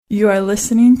You are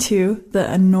listening to the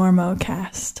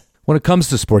Enormocast. When it comes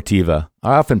to Sportiva,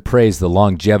 I often praise the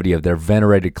longevity of their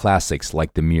venerated classics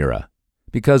like the Miranda.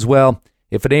 Because, well,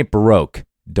 if it ain't Baroque,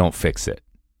 don't fix it.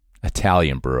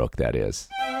 Italian Baroque, that is.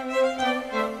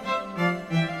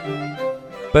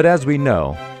 But as we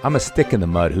know, I'm a stick in the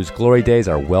mud whose glory days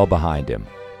are well behind him.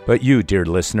 But you, dear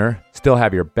listener, still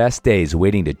have your best days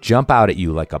waiting to jump out at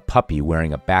you like a puppy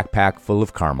wearing a backpack full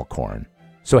of caramel corn.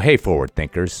 So hey, forward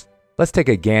thinkers, let's take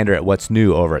a gander at what's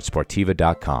new over at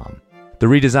Sportiva.com. The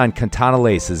redesigned Cantana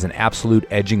lace is an absolute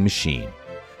edging machine.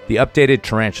 The updated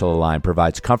Tarantula line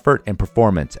provides comfort and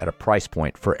performance at a price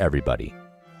point for everybody.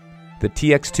 The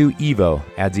TX2 Evo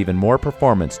adds even more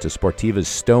performance to Sportiva's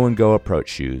stow-and-go approach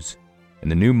shoes. And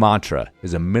the new Mantra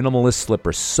is a minimalist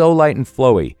slipper so light and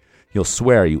flowy, you'll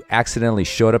swear you accidentally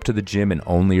showed up to the gym in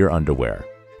only your underwear.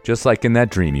 Just like in that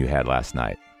dream you had last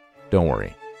night. Don't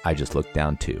worry, I just looked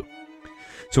down too.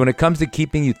 So when it comes to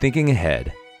keeping you thinking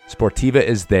ahead, Sportiva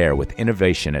is there with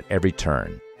innovation at every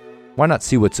turn. Why not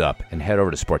see what's up and head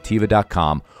over to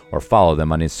Sportiva.com or follow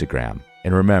them on Instagram.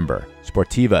 And remember,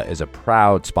 Sportiva is a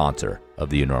proud sponsor of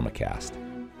the Enormocast.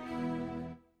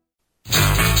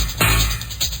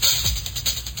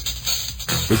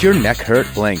 Does your neck hurt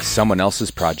playing someone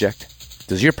else's project?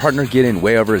 Does your partner get in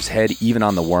way over his head even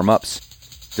on the warm-ups?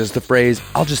 Does the phrase,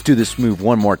 "I'll just do this move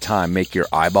one more time," make your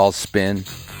eyeballs spin?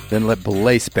 Then let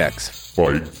Belay Specs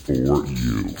fight for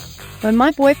you. When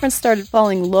my boyfriend started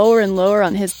falling lower and lower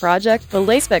on his project,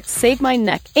 Belay Specs saved my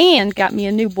neck and got me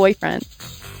a new boyfriend.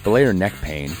 Belayer neck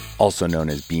pain, also known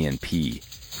as BNP,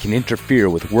 can interfere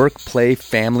with work, play,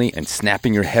 family, and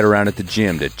snapping your head around at the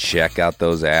gym to check out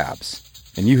those abs.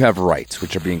 And you have rights,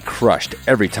 which are being crushed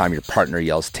every time your partner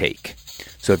yells take.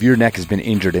 So if your neck has been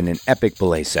injured in an epic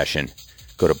belay session,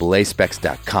 go to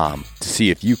belayspecs.com to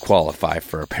see if you qualify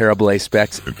for a pair of belay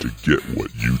specs and to get what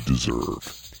you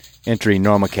deserve. Enter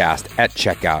Enormocast at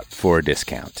checkout for a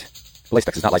discount. Belay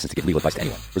Specs is not licensed to give legal advice to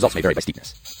anyone. Results may vary by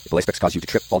steepness. If Belay Specs cause you to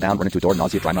trip, fall down, run into a door,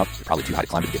 nausea, dry mouth, you're probably too high to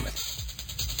climb to begin with.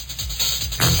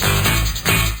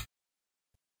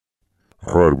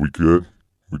 All right, we good?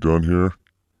 We done here?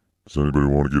 Does anybody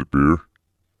want to get a beer?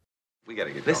 We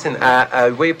gotta get Listen,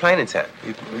 where you playing in town?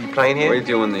 You playing here? We're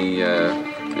doing the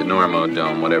Enormo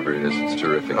Dome, whatever it is. It's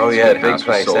terrific. Oh, It's yeah, big big house. We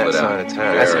place sold it outside out. of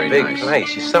town. That's a Very big nice.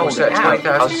 place. You sold it out.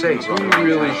 20,000 seats. We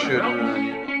really should.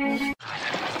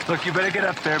 Look, you better get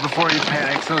up there before you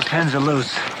panic. Those pens are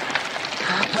loose.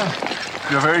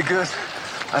 You're very good.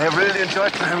 I have really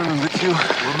enjoyed climbing with you.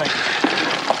 We'll make it.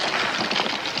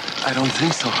 I don't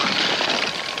think so.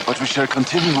 But we shall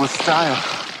continue with style.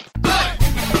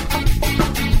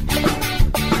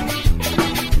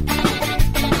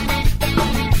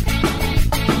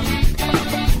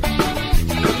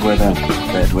 Good weather,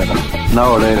 bad weather.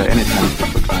 Now or later, anytime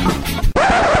for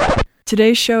climbing.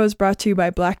 Today's show is brought to you by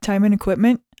Black Diamond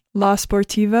Equipment, La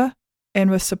Sportiva,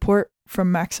 and with support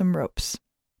from Maxim Ropes.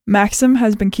 Maxim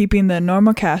has been keeping the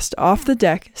Enormocast off the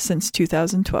deck since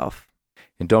 2012.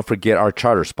 And don't forget our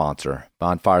charter sponsor,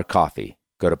 Bonfire Coffee.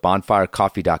 Go to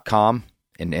bonfirecoffee.com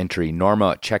and enter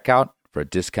Enorma at checkout for a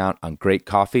discount on great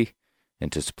coffee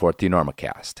and to support the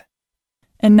Enormocast.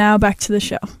 And now back to the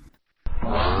show.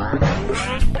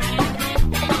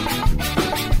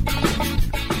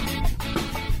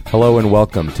 Hello and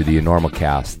welcome to the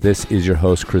Enormocast. This is your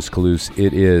host, Chris Kalous.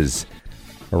 It is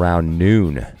around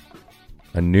noon,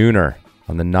 a nooner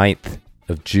on the 9th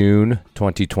of June,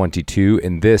 2022,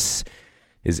 and this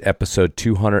is episode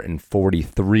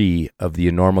 243 of the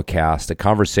Enormocast, a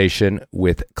conversation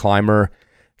with climber,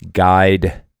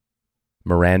 guide,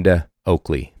 Miranda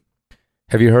Oakley.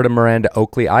 Have you heard of Miranda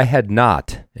Oakley? I had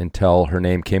not until her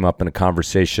name came up in a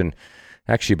conversation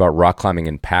actually about rock climbing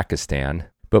in Pakistan,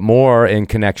 but more in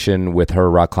connection with her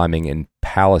rock climbing in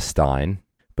Palestine.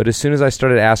 But as soon as I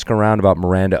started asking around about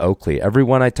Miranda Oakley,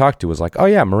 everyone I talked to was like, oh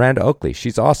yeah, Miranda Oakley,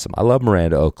 she's awesome. I love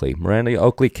Miranda Oakley. Miranda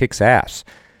Oakley kicks ass.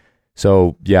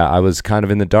 So yeah, I was kind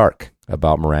of in the dark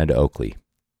about Miranda Oakley.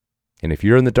 And if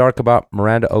you're in the dark about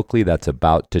Miranda Oakley, that's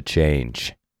about to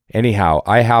change. Anyhow,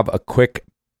 I have a quick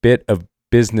bit of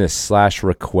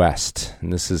business/request,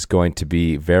 and this is going to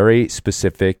be very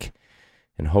specific,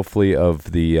 and hopefully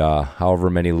of the however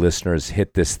many listeners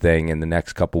hit this thing in the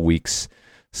next couple weeks,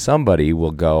 somebody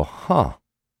will go,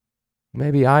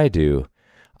 maybe I do.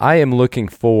 I am looking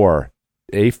for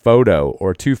a photo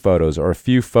or two photos or a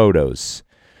few photos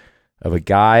of a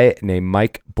guy named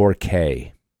Mike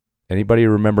Bourquet. Anybody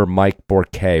remember Mike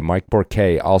Bourquet? Mike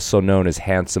Bourquet, also known as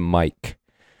Handsome Mike.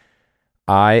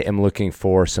 I am looking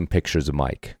for some pictures of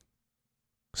Mike.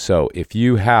 So if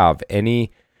you have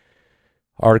any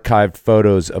archived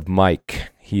photos of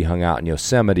Mike, he hung out in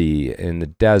Yosemite, in the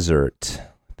desert,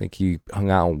 think he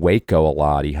hung out in Waco a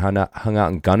lot. He hung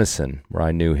out in Gunnison, where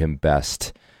I knew him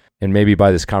best. And maybe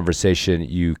by this conversation,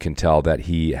 you can tell that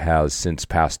he has since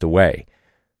passed away,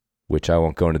 which I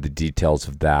won't go into the details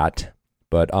of that.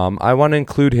 But I want to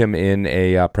include him in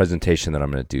a presentation that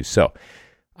I'm going to do. So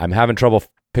I'm having trouble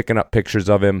picking up pictures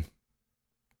of him.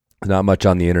 Not much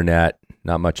on the internet,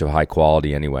 not much of high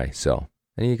quality anyway. So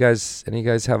any of you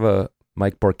guys have a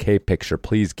Mike Borquet picture,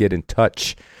 please get in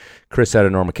touch.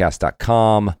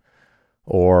 Chris@enormocast.com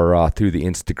or through the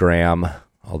Instagram,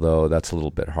 although that's a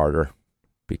little bit harder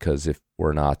because if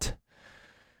we're not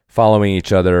following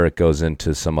each other, it goes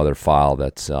into some other file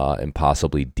that's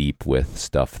impossibly deep with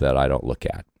stuff that I don't look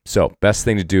at. So best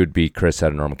thing to do would be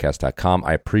Chris@enormocast.com.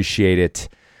 I appreciate it.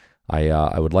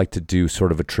 I would like to do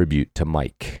sort of a tribute to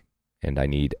Mike, and I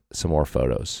need some more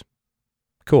photos.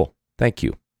 Cool. Thank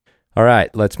you. All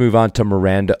right, let's move on to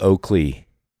Miranda Oakley.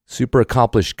 Super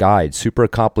accomplished guide, super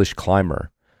accomplished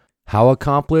climber. How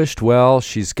accomplished? Well,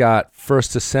 she's got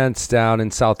first ascents down in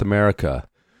South America,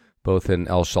 both in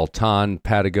El Chaltén,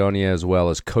 Patagonia, as well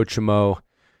as Cochimo.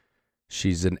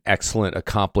 She's an excellent,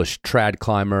 accomplished trad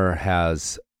climber,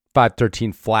 has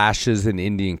 513 flashes in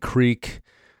Indian Creek,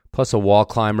 plus a wall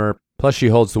climber. Plus, she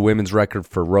holds the women's record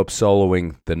for rope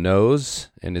soloing the nose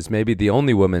and is maybe the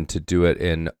only woman to do it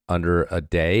in under a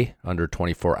day, under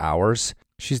 24 hours.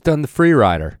 She's done the free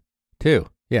rider, too.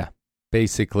 Yeah.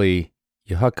 Basically,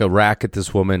 you huck a rack at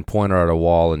this woman, point her at a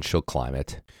wall, and she'll climb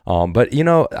it. But,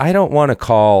 I don't want to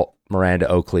call Miranda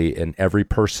Oakley an every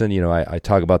person. I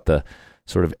talk about the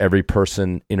sort of every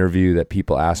person interview that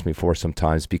people ask me for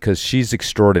sometimes because she's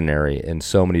extraordinary in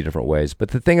so many different ways. But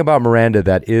the thing about Miranda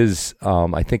that is,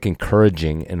 I think,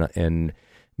 encouraging and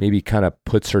maybe kind of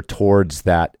puts her towards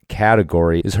that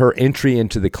category is her entry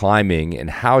into the climbing and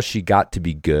how she got to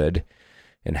be good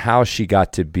and how she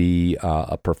got to be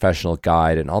a professional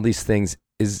guide, and all these things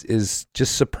is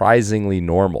just surprisingly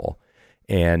normal.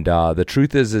 And the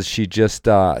truth is she just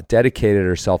dedicated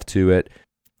herself to it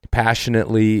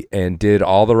passionately and did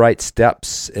all the right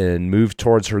steps and moved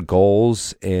towards her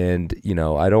goals. And,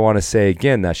 I don't want to say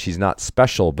again that she's not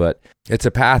special, but it's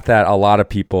a path that a lot of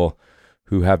people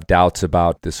who have doubts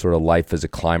about this sort of life as a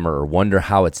climber or wonder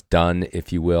how it's done,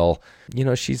 if you will,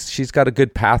 she's got a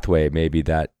good pathway maybe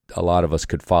that a lot of us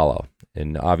could follow.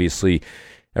 And obviously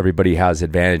everybody has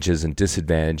advantages and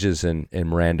disadvantages, and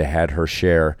Miranda had her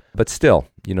share. But still,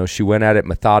 she went at it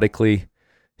methodically.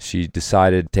 She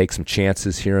decided to take some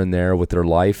chances here and there with her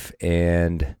life,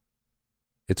 and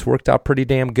it's worked out pretty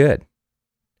damn good.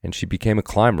 And she became a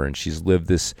climber, and she's lived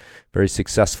this very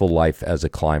successful life as a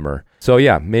climber. So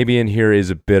yeah, maybe in here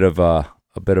is a bit of a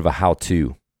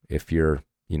how-to if you're,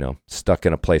 stuck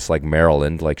in a place like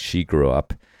Maryland, like she grew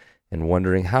up, and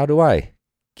wondering, how do I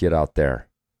get out there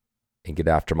and get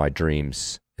after my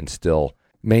dreams and still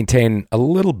maintain a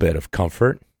little bit of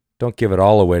comfort? Don't give it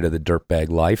all away to the dirtbag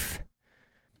life.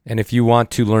 And if you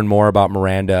want to learn more about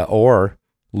Miranda or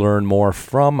learn more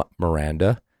from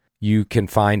Miranda, you can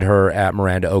find her at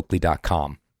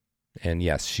mirandaoakley.com. And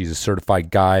yes, she's a certified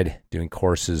guide doing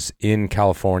courses in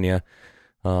California,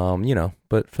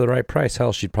 but for the right price,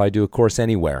 hell, she'd probably do a course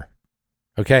anywhere.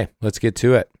 Okay, let's get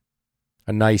to it.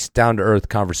 A nice down-to-earth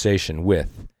conversation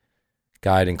with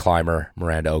guide and climber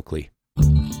Miranda Oakley.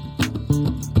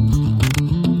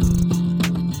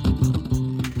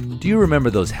 Do you remember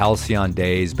those halcyon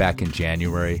days back in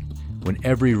January when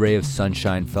every ray of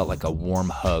sunshine felt like a warm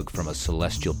hug from a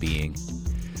celestial being?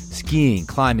 Skiing,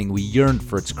 climbing, we yearned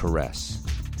for its caress.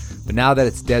 But now that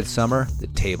it's dead summer, the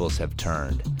tables have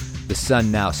turned. The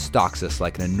sun now stalks us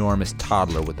like an enormous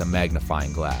toddler with a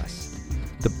magnifying glass.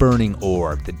 The burning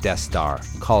orb, the Death Star,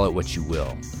 call it what you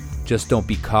will. Just don't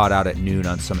be caught out at noon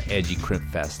on some edgy crimp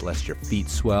fest lest your feet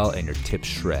swell and your tips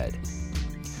shred.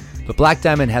 But Black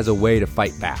Diamond has a way to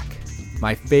fight back.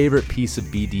 My favorite piece of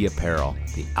BD apparel,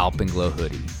 the Alpenglow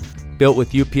hoodie. Built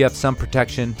with UPF sun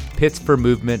protection, pits for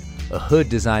movement, a hood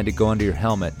designed to go under your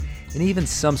helmet, and even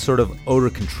some sort of odor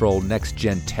control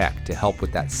next-gen tech to help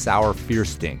with that sour fear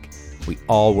stink we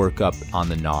all work up on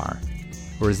the gnar.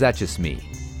 Or is that just me?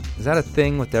 Is that a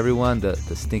thing with everyone, the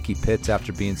stinky pits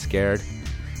after being scared?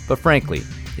 But frankly,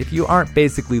 if you aren't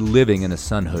basically living in a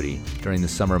sun hoodie during the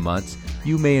summer months,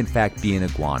 you may in fact be an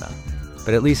iguana.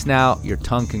 But at least now, your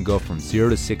tongue can go from 0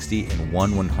 to 60 in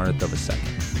 1/100th of a second.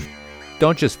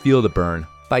 Don't just feel the burn,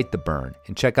 fight the burn,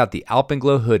 and check out the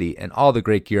Alpenglow hoodie and all the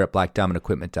great gear at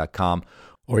blackdiamondequipment.com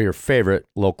or your favorite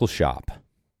local shop.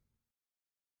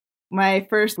 My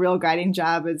first real guiding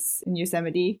job was in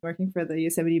Yosemite, working for the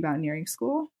Yosemite Mountaineering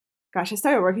School. Gosh, I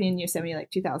started working in Yosemite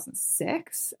like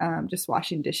 2006, just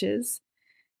washing dishes.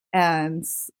 And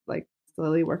like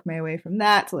slowly worked my way from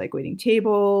that to like waiting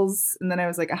tables. And then I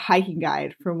was like a hiking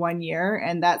guide for 1 year.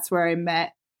 And that's where I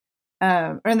met,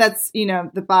 and that's, you know,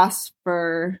 the boss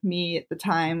for me at the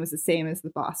time was the same as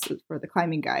the boss for the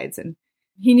climbing guides. And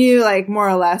he knew like more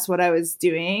or less what I was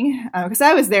doing, because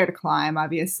I was there to climb.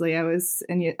 Obviously, I was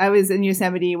in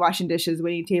Yosemite washing dishes,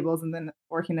 waiting tables, and then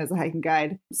working as a hiking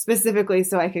guide specifically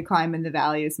so I could climb in the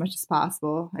valley as much as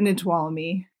possible and in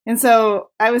Tuolumne. And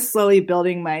so I was slowly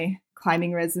building my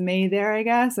climbing resume there, I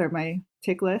guess, or my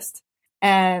tick list.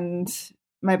 And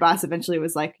my boss eventually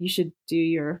was like, you should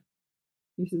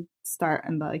start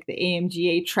on the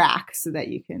AMGA track so that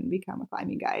you can become a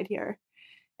climbing guide here.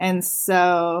 And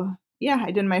so, yeah,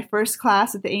 I did my first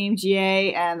class at the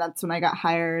AMGA, and that's when I got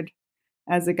hired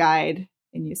as a guide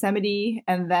in Yosemite.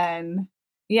 And then,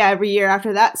 yeah, every year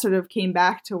after that sort of came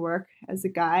back to work as a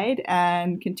guide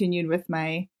and continued with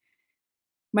my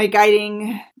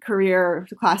guiding career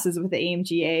classes with the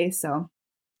AMGA. So,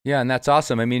 yeah, and that's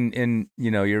awesome. I mean,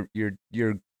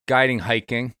 you're guiding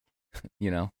hiking,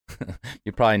 you know,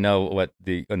 you probably know what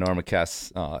the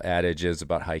Enormocast adage is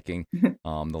about hiking, the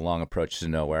long approach to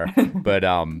nowhere. But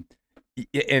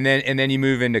and then you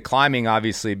move into climbing,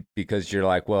 obviously, because you're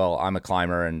like, well, I'm a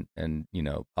climber, and you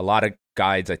know, a lot of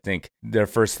guides, I think their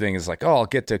first thing is like, oh, I'll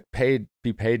get to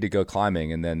be paid to go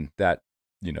climbing, and then that,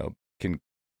 you know,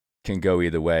 can go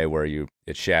either way, where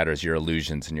it shatters your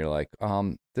illusions, and you're like,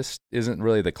 this isn't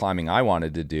really the climbing I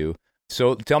wanted to do.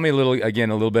 So tell me a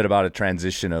little bit about a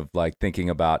transition of like thinking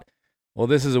about, well,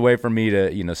 this is a way for me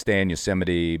to, you know, stay in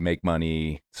Yosemite, make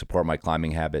money, support my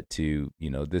climbing habit, to, you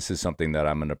know, this is something that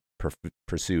I'm going to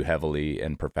pursue heavily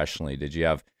and professionally. Did you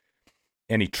have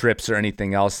any trips or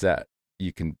anything else that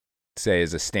you can say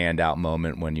is a standout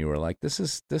moment when you were like, this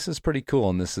is pretty cool,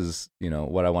 and this is, you know,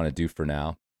 what I want to do for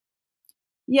now?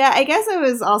 Yeah, I guess I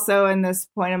was also in this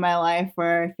point in my life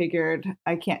where I figured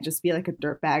I can't just be like a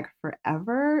dirtbag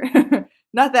forever.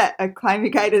 Not that a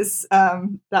climbing guide is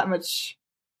that much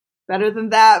better than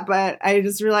that, but I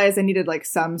just realized I needed like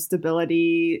some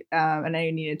stability, and I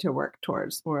needed to work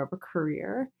towards more of a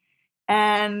career.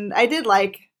 And I did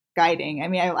like guiding. I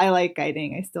mean, I like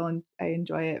guiding. I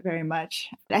enjoy it very much.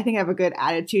 I think I have a good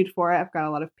attitude for it. I've got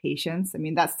a lot of patience. I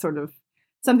mean, that's sort of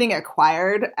something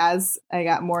acquired as I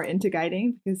got more into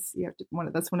guiding, because you have to,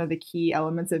 that's one of the key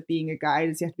elements of being a guide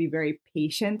is you have to be very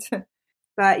patient.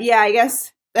 But yeah, I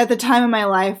guess at the time of my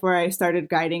life where I started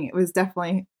guiding, it was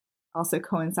definitely also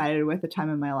coincided with the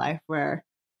time in my life where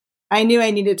I knew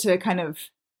I needed to kind of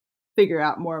figure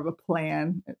out more of a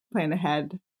plan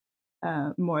ahead,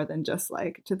 more than just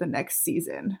like to the next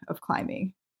season of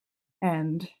climbing.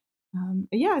 And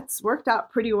yeah, it's worked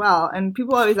out pretty well. And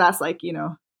people always ask, like, you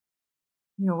know,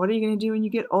 what are you going to do when you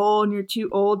get old and you're too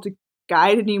old to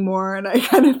guide anymore? And I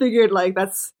kind of figured like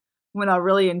that's when I'll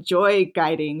really enjoy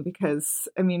guiding, because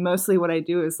I mean, mostly what I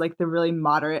do is like the really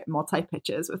moderate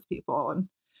multi-pitches with people, and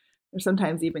they're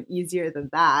sometimes even easier than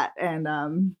that. And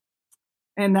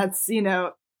that's, you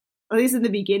know, at least in the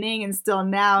beginning and still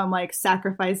now, I'm like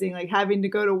sacrificing like having to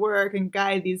go to work and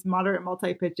guide these moderate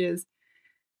multi-pitches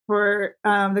for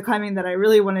the climbing that I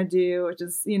really want to do, which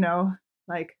is, you know,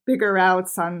 like bigger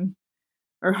routes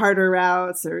or harder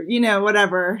routes, or, you know,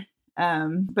 whatever.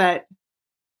 But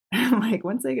I'm like,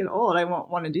 once I get old, I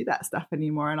won't want to do that stuff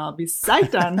anymore, and I'll be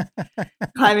psyched on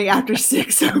climbing after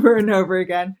 6 over and over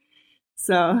again.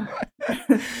 So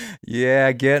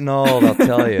yeah, getting old, I'll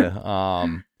tell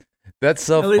you. That's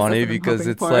so funny, because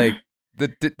it's like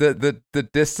the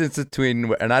distance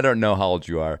between, and I don't know how old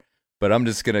you are, but I'm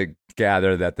just gonna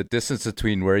gather that the distance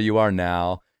between where you are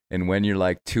now and when you're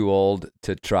like too old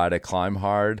to try to climb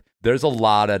hard, there's a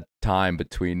lot of time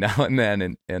between now and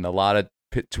then, and a lot of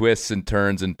twists and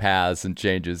turns and paths and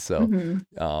changes. So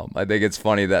I think it's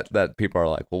funny that people are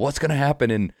like, well, what's going to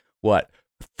happen in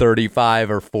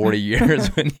 35 or 40 years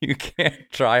when you can't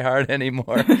try hard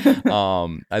anymore?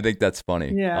 I think that's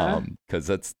funny. Yeah. Because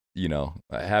that's, you know,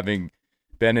 having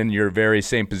been in your very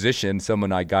same position,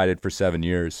 someone I guided for 7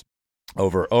 years,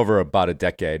 over about a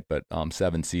decade, but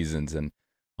 7 seasons. And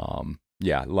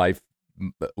yeah, life,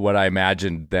 what I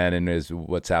imagined then and is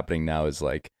what's happening now is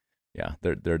like, yeah,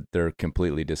 they're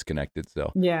completely disconnected.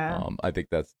 So yeah, I think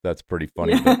that's pretty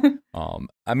funny. Yeah. But,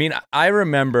 I mean, I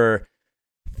remember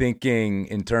thinking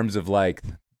in terms of like,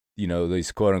 you know,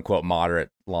 these quote unquote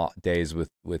moderate days with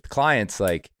clients,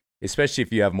 like, especially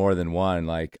if you have more than one,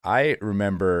 like I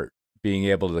remember being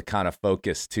able to kind of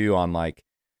focus too on like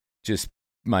just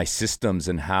my systems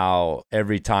and how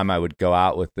every time I would go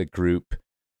out with the group,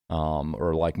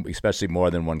 or like especially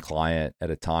more than one client at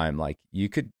a time, like you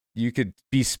could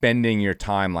be spending your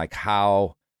time like,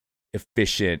 how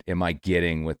efficient am I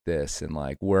getting with this, and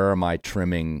like where am I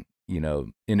trimming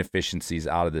inefficiencies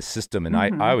out of the system. And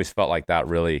I always felt like that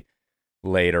really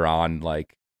later on,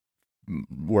 like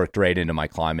worked right into my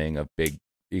climbing of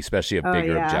especially of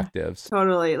bigger objectives.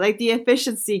 Totally. Like the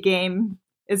efficiency game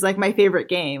is like my favorite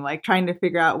game, like trying to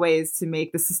figure out ways to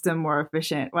make the system more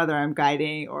efficient, whether I'm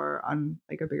guiding or on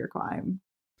like a bigger climb.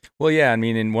 Well, yeah, I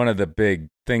mean, and one of the big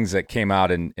things that came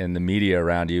out in the media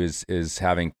around you is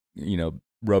having,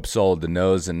 rope sold the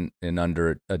nose in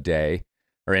under a day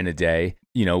or in a day,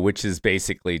 which is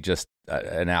basically just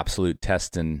an absolute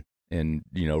test in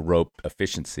rope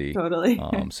efficiency. Totally.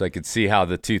 So I could see how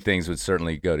the two things would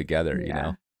certainly go together,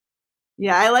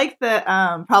 Yeah, I like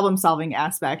the problem solving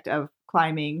aspect of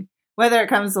climbing, whether it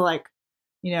comes to like,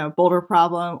 boulder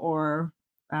problem or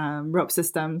rope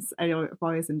systems. I've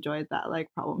always enjoyed that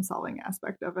like problem solving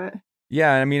aspect of it.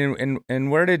 Yeah, I mean,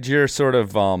 and where did your sort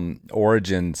of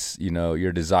origins,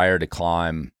 your desire to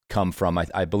climb come from?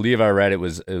 I believe I read it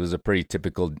was a pretty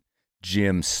typical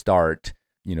gym start,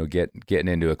 getting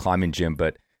into a climbing gym.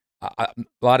 But a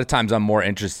lot of times I'm more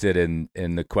interested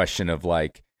in the question of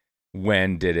like,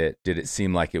 when did it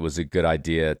seem like it was a good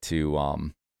idea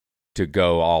to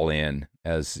go all in?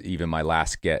 As even my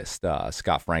last guest,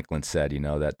 Scott Franklin said,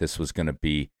 that this was going to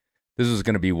be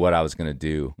what I was going to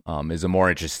do. Is a more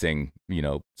interesting,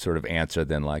 sort of answer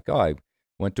than like, oh, I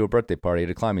went to a birthday party at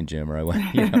a climbing gym, or I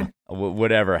went,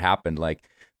 whatever happened. Like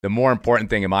the more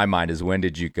important thing in my mind is, when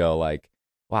did you go like,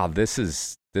 wow, this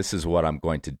is what I'm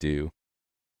going to do?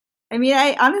 I mean,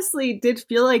 I honestly did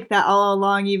feel like that all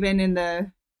along, even in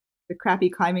the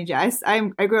crappy climbing gym.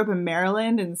 I grew up in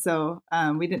Maryland, and so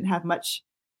we didn't have much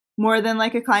more than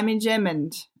like a climbing gym,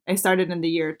 and I started in the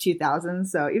year 2000.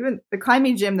 So even the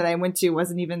climbing gym that I went to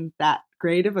wasn't even that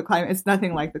great of a climb. It's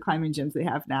nothing like the climbing gyms they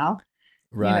have now.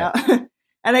 Right.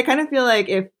 And I kind of feel like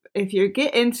if you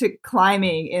get into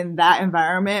climbing in that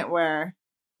environment where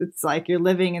it's like you're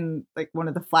living in like one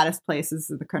of the flattest places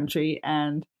in the country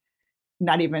and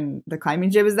not even the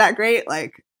climbing gym is that great,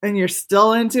 like, and you're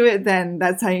still into it, then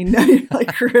that's how you know you're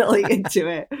like really into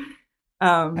it.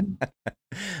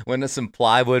 When there's some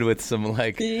plywood with some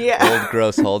like old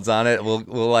gross holds on it, will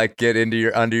like get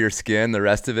under your skin. The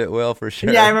rest of it will, for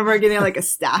sure. Yeah, I remember getting like a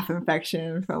staph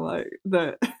infection from like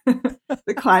the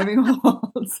climbing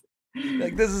holds.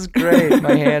 Like, this is great.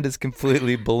 My hand is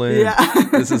completely ballooned. Yeah.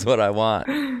 This is what I want.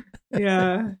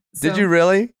 Yeah. Did you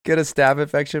really get a staph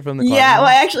infection from the climbing? Yeah, well,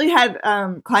 I actually had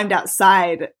climbed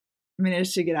outside,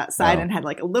 managed to get outside and had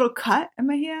like a little cut in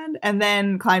my hand, and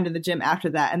then climbed in the gym after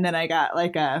that. And then I got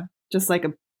like a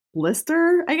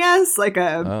blister, I guess, like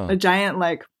a giant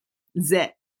like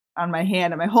zit on my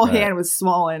hand, and my whole hand was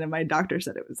swollen, and my doctor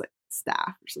said it was like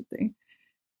staph or something.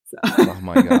 So. Oh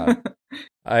my God.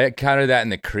 I encountered that in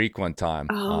the creek one time.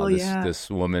 This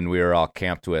woman we were all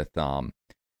camped with,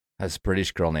 this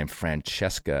British girl named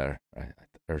Francesca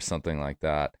or something like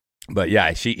that. But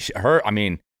yeah, she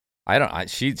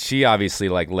obviously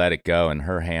like let it go, and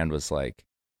her hand was like,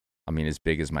 I mean, as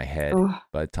big as my head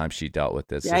by the time she dealt with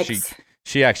this. Yikes. So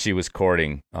she actually was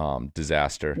courting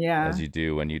disaster, as you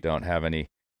do when you don't have any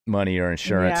money or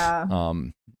insurance.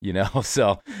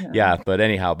 But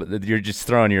anyhow, but you're just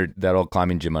throwing that old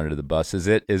climbing gym under the bus. Is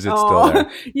it still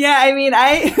there? Yeah, I mean,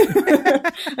 I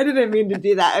didn't mean to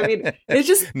do that. I mean, it's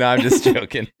just no, I'm just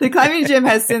joking. The climbing gym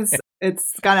has since it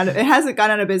hasn't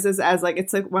gone out of business, as like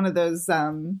it's like one of those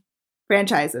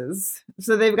franchises.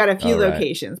 So they've got a few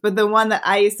locations, but the one that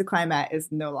I used to climb at is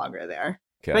no longer there.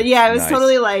 Okay. But yeah, it was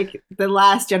totally like the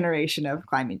last generation of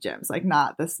climbing gyms, like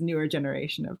not this newer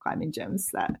generation of climbing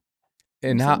gyms that.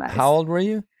 And how old were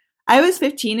you? I was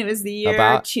 15. It was the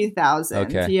year 2000.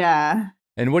 Okay. Yeah.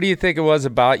 And what do you think it was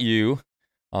about you,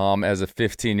 as a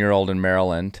 15-year-old in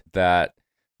Maryland, that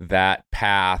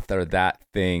path or that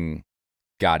thing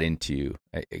got into you?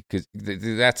 Because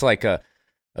that's like a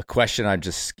question I'm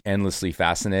just endlessly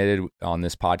fascinated on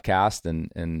this podcast,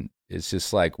 and it's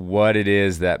just like what it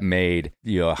is that made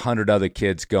 100 other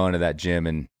kids go into that gym,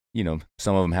 and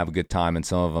some of them have a good time and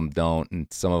some of them don't, and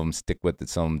some of them stick with it,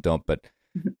 some of them don't. But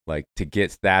like, to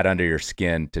get that under your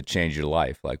skin to change your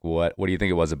life, like what do you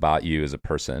think it was about you as a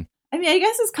person? I mean, I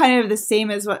guess it's kind of the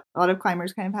same as what a lot of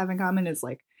climbers kind of have in common, is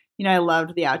like, I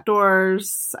loved the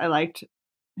outdoors. I liked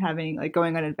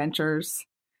going on adventures,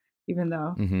 even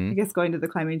though I guess going to the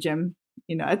climbing gym,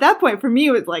 at that point for me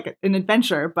it was like an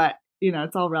adventure, but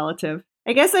it's all relative.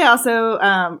 I guess I also,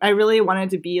 I really wanted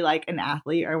to be like an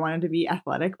athlete, or I wanted to be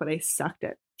athletic, but I sucked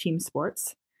at team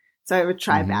sports. So I would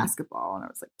try basketball, and I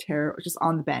was like terrible, just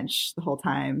on the bench the whole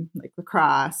time, like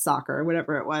lacrosse, soccer,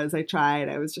 whatever it was I tried.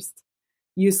 I was just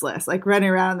useless, like running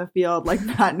around in the field, like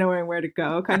not knowing where to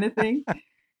go kind of thing.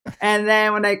 And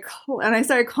then when I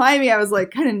started climbing, I was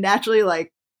like kind of naturally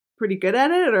like pretty good at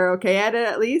it or okay at it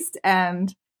at least. And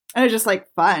it was just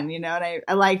like fun, you know, and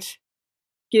I liked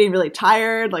getting really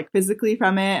tired, like physically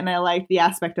from it. And I liked the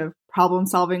aspect of problem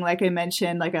solving, like I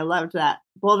mentioned. Like I loved that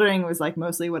bouldering was like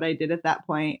mostly what I did at that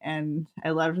point. And I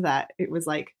loved that it was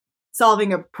like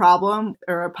solving a problem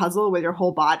or a puzzle with your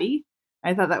whole body.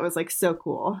 I thought that was like so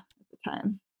cool at the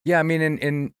time. Yeah, I mean,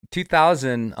 in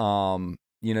 2000,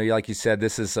 you know, like you said,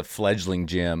 this is a fledgling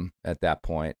gym at that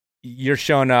point. You're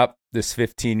showing up, this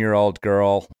 15-year-old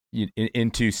girl,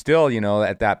 into still, you know,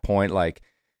 at that point, like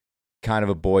kind of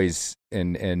a boys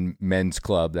and men's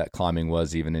club that climbing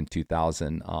was even in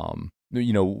 2000.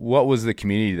 You know, what was the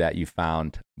community that you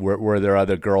found? Were there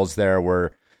other girls there?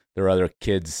 Were there other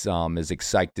kids as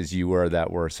excited as you were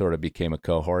that were sort of became a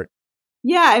cohort?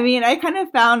 Yeah, I mean, I kind of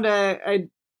found a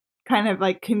kind of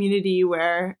like community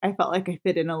where I felt like I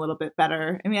fit in a little bit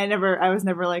better. I mean, I was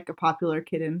never like a popular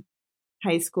kid in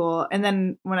high school. And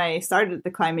then when I started at the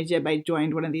climbing gym, I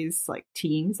joined one of these like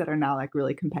teams that are now like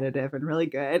really competitive and really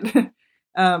good.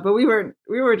 But we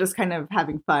were just kind of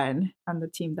having fun on the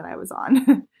team that I was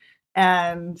on.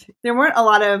 And there weren't a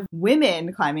lot of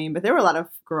women climbing, but there were a lot of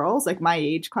girls like my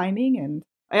age climbing. And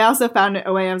I also found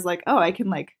a way I was like, oh, I can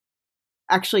like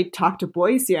actually talk to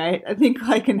boys here. I think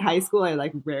like in high school, I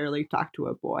like rarely talked to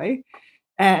a boy.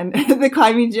 And the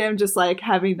climbing gym, just like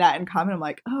having that in common, I'm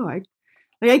like, oh,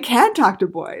 I can talk to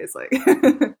boys. Like,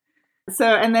 so,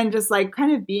 and then just like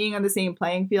kind of being on the same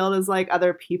playing field as like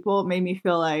other people made me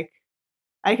feel like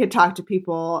I could talk to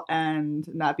people and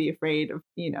not be afraid of,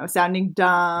 you know, sounding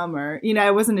dumb or, you know, I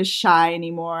wasn't as shy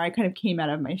anymore. I kind of came out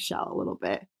of my shell a little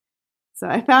bit. So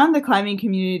I found the climbing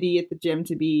community at the gym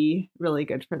to be really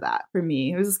good for that for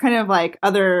me. It was kind of like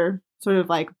other sort of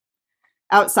like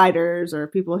outsiders or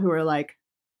people who were like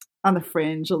on the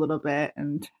fringe a little bit.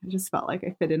 And I just felt like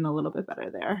I fit in a little bit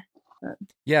better there. But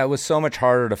Yeah, it was so much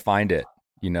harder to find it,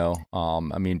 you know.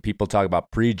 I mean, people talk about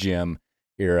pre-gym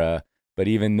era, but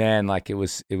even then, like it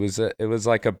was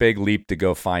like a big leap to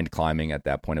go find climbing at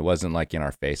that point. It wasn't like in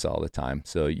our face all the time.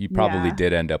 So you probably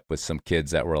did end up with some kids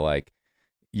that were like,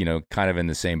 you know, kind of in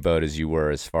the same boat as you were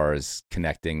as far as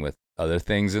connecting with other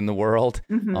things in the world.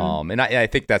 Mm-hmm. And I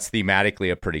think that's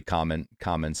thematically a pretty common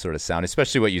sort of sound,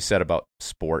 especially what you said about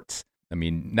sports. I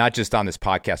mean, not just on this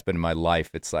podcast, but in my life,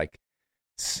 it's like,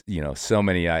 you know, so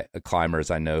many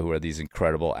climbers I know who are these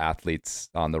incredible athletes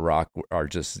on the rock are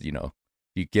just, you know,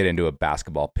 you get into a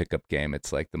basketball pickup game,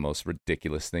 it's like the most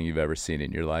ridiculous thing you've ever seen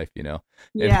in your life, you know?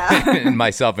 Yeah. And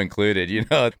myself included, you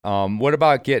know? What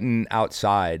about getting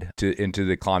outside into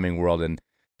the climbing world? And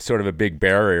sort of a big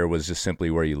barrier was just simply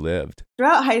where you lived.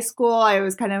 Throughout high school, I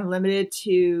was kind of limited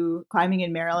to climbing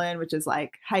in Maryland, which is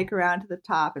like hike around to the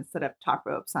top and set up top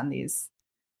ropes on these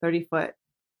 30-foot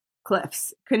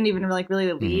cliffs. Couldn't even like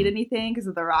really lead anything because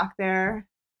of the rock there.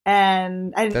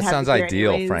 And I didn't that have sounds the gear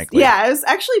ideal, anyways. frankly. Yeah, it was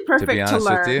actually perfect to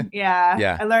learn. With you.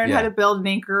 Yeah. I learned how to build an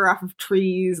anchor off of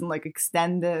trees and like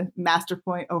extend the master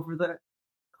point over the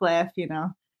cliff, you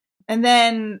know. And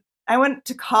then I went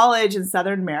to college in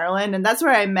Southern Maryland, and that's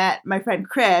where I met my friend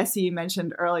Chris, who you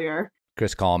mentioned earlier.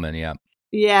 Chris Coleman, yeah.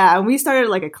 Yeah, and we started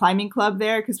like a climbing club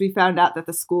there because we found out that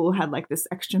the school had like this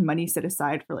extra money set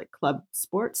aside for like club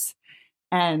sports.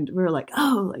 And we were like,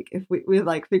 oh, like if we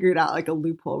like figured out like a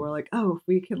loophole, we're like, oh, if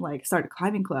we can like start a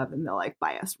climbing club and they'll like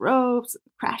buy us ropes, and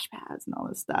crash pads and all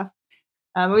this stuff.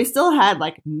 But we still had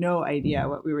like no idea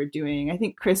what we were doing. I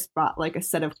think Chris bought like a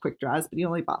set of quick draws, but he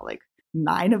only bought like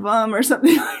 9 of them or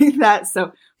something like that.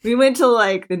 So we went to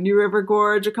like the New River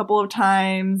Gorge a couple of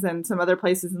times and some other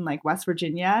places in like West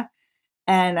Virginia.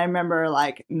 And I remember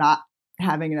like not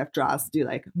having enough draws to do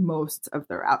like most of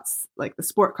the routes, like the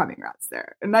sport climbing routes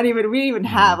there. And we didn't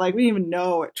even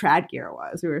know what trad gear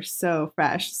was. We were so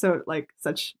fresh, so like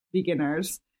such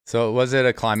beginners. So was it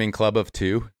a climbing club of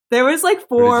 2? There was like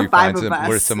 4 or 5 of us.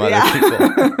 Were some other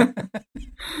people?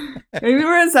 We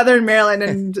were in Southern Maryland,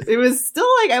 and it was still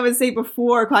like, I would say,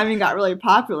 before climbing got really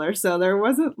popular. So there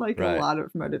wasn't like a lot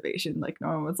of motivation. Like no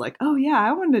one was like, oh yeah,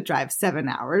 I want to drive 7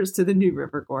 hours to the New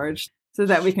River Gorge so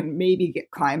that we can maybe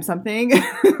climb something.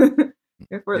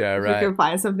 if we can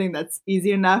find something that's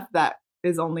easy enough that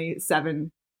is only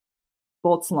 7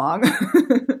 bolts long.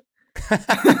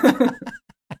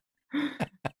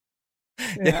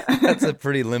 Yeah, that's a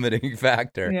pretty limiting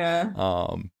factor. Yeah.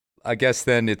 I guess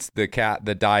then it's the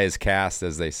die is cast,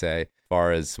 as they say, as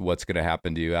far as what's going to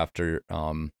happen to you after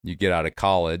you get out of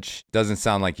college. Doesn't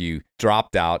sound like you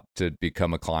dropped out to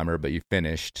become a climber, but you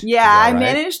finished. Yeah, I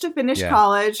managed to finish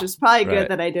college. It's probably good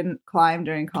that I didn't climb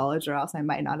during college, or else I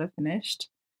might not have finished.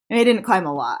 And I didn't climb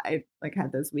a lot. I like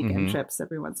had those weekend trips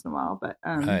every once in a while, but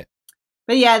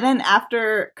But yeah, then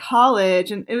after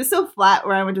college, and it was so flat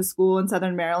where I went to school in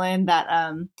Southern Maryland that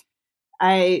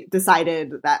I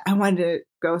decided that I wanted to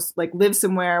go like live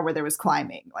somewhere where there was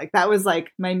climbing. Like that was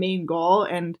like my main goal.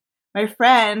 And my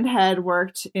friend had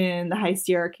worked in the High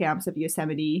Sierra camps of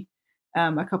Yosemite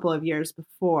a couple of years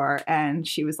before. And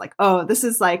she was like, oh, this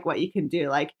is like what you can do.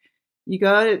 Like you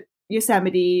go to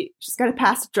Yosemite, just got to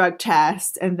pass a drug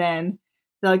test, and then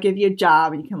they'll give you a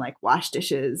job and you can like wash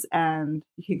dishes and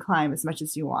you can climb as much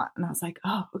as you want. And I was like,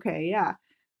 oh, okay, yeah,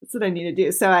 that's what I need to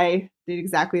do. So I did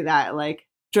exactly that. Like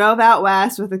drove out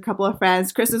west with a couple of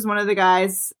friends. Chris was one of the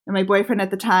guys and my boyfriend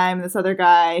at the time, this other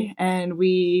guy. And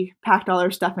we packed all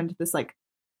our stuff into this like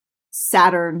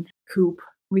Saturn coupe.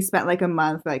 We spent like a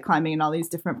month like climbing in all these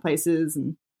different places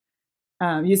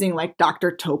and using like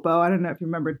Dr. Topo. I don't know if you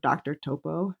remember Dr.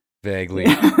 Topo. Vaguely.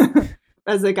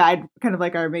 As a guide, kind of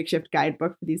like our makeshift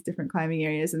guidebook for these different climbing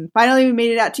areas. And finally we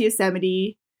made it out to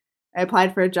Yosemite. I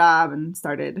applied for a job and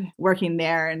started working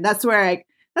there. And that's where I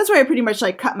pretty much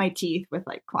like cut my teeth with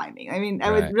like climbing. I mean,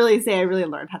 I would really say I really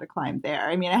learned how to climb there.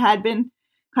 I mean, I had been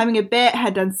climbing a bit,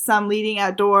 had done some leading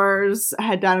outdoors, I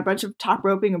had done a bunch of top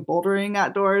roping and bouldering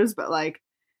outdoors, but like,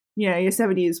 you know,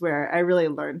 Yosemite is where I really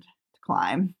learned to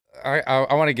climb. I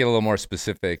want to get a little more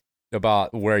specific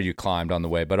about where you climbed on the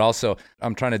way, but also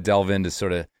I'm trying to delve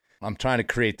into I'm trying to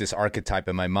create this archetype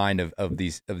in my mind of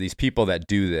these people that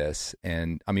do this.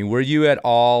 And I mean, were you at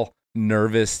all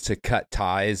nervous to cut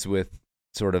ties with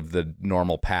sort of the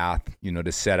normal path, you know,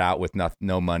 to set out with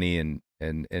no money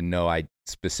and no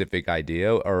specific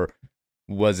idea, or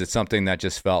was it something that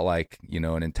just felt like, you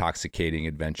know, an intoxicating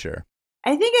adventure?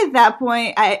 I think at that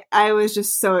point, I was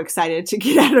just so excited to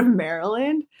get out of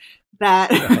Maryland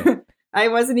that right. I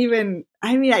wasn't even,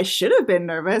 I mean, I should have been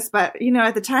nervous, but, you know,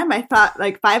 at the time I thought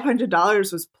like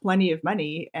 $500 was plenty of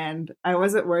money and I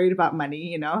wasn't worried about money,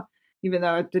 you know, even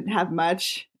though I didn't have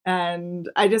much. And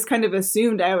I just kind of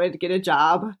assumed I would get a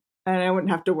job and I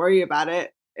wouldn't have to worry about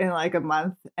it in like a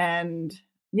month. And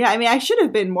yeah, I mean, I should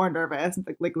have been more nervous,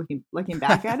 like looking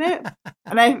back at it.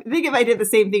 And I think if I did the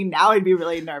same thing now, I'd be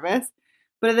really nervous.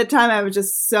 But at the time I was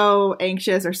just so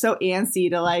anxious or so antsy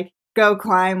to like go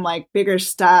climb like bigger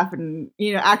stuff and,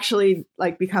 you know, actually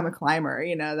like become a climber,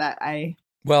 you know, that I...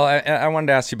 Well, I wanted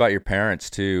to ask you about your parents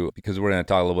too, because we're going to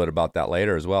talk a little bit about that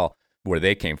later as well, where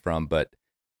they came from. But,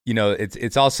 you know,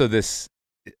 it's also this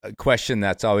question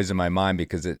that's always in my mind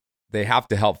because they have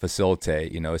to help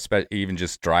facilitate, you know, especially even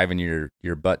just driving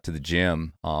your butt to the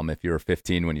gym. If you were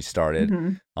 15 when you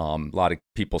started, a lot of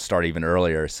people start even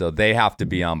earlier. So they have to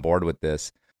be on board with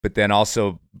this. But then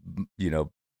also, you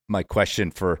know, my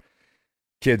question for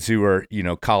kids who are, you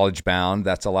know, college bound,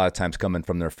 that's a lot of times coming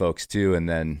from their folks too. And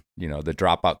then, you know, the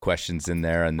dropout questions in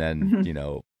there. And then, you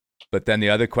know, but then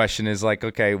the other question is like,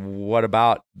 okay, what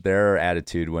about their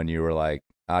attitude when you were like,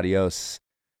 adios,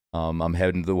 I'm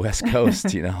heading to the West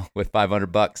Coast, you know, with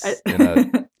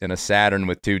 $500 in a Saturn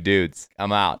with two dudes.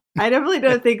 I'm out. I definitely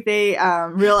don't think they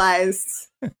realized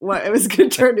what it was going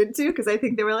to turn into, because I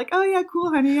think they were like, oh yeah, cool,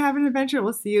 honey, have an adventure.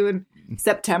 We'll see you in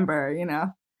September, you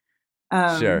know.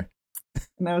 Sure.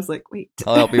 And I was like, wait.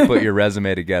 I'll help you put your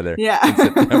resume together in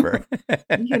September.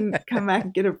 You can come back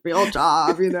and get a real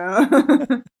job, you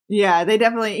know. Yeah, they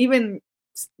definitely, even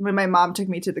when my mom took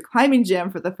me to the climbing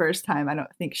gym for the first time, I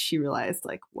don't think she realized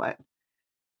like what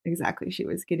exactly she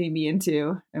was getting me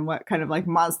into and what kind of like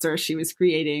monster she was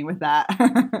creating with that.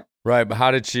 Right, but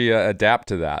how did she adapt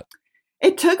to that?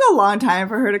 It took a long time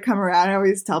for her to come around. I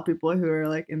always tell people who are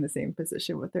like in the same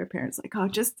position with their parents, like, oh,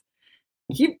 just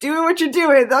keep doing what you're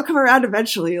doing. They'll come around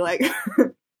eventually. Like,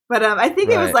 but I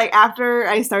think it was like after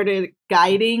I started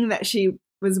guiding that she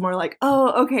was more like,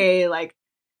 oh, okay, like,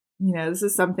 you know, this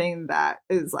is something that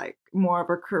is like more of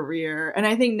a career. And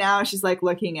I think now she's like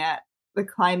looking at the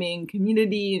climbing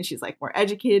community and she's like more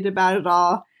educated about it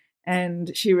all.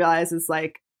 And she realizes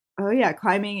like, oh yeah,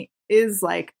 climbing is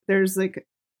like, there's like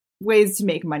ways to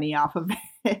make money off of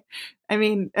it. I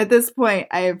mean, at this point,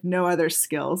 I have no other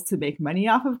skills to make money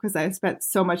off of because I've spent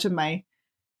so much of my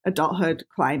adulthood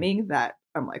climbing that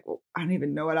I'm like, well, I don't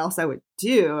even know what else I would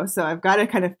do. So I've got to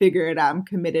kind of figure it out. I'm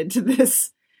committed to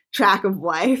this track of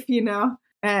life, you know?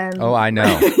 And oh, I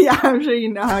know. Yeah, I'm sure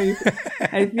you know how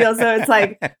I feel. So it's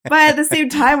like, but at the same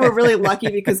time, we're really lucky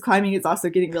because climbing is also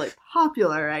getting really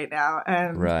popular right now.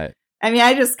 And right. I mean,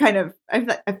 I just kind of,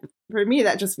 for me,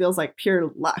 that just feels like pure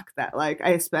luck that like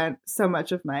I spent so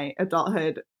much of my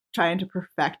adulthood trying to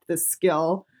perfect this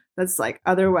skill that's like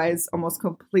otherwise almost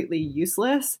completely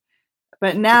useless.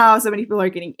 But now so many people are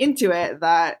getting into it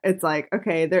that it's like,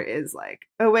 okay, there is like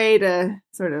a way to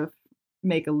sort of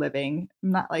make a living.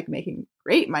 I'm not like making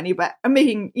great money, but I'm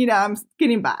making, you know, I'm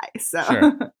getting by. So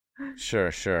sure.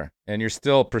 Sure. And you're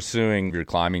still pursuing your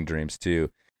climbing dreams too.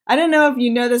 I don't know if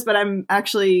you know this, but I'm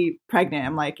actually pregnant.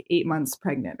 I'm like 8 months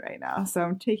pregnant right now. So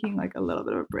I'm taking like a little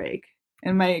bit of a break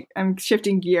and I'm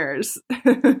shifting gears.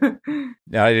 Yeah,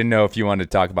 I didn't know if you wanted to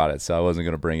talk about it, so I wasn't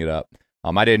going to bring it up.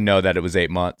 I didn't know that it was 8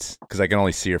 months because I can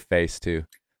only see your face too.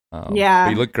 Yeah.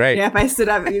 But you look great. Yeah, if I stood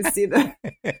up, you'd see the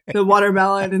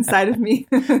watermelon inside of me.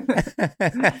 They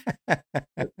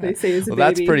say it's a baby.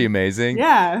 That's pretty amazing.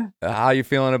 Yeah. How are you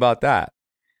feeling about that?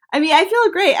 I mean, I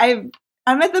feel great.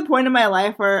 I'm at the point in my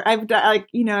life where I've done,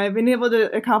 I've been able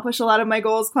to accomplish a lot of my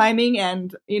goals climbing.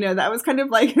 And, that was kind of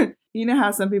like,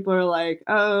 how some people are like,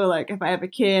 oh, like if I have a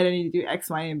kid, I need to do X,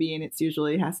 Y, and B. And it's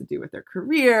usually has to do with their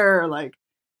career or like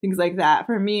things like that.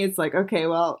 For me, it's like, okay,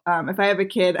 well, if I have a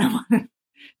kid, I want to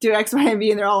do X, Y, and B,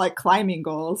 and they're all like climbing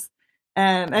goals.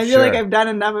 And I feel like I've done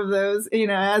enough of those,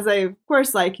 as of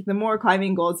course, like the more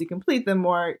climbing goals you complete, the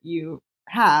more you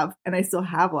have. And I still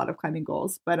have a lot of climbing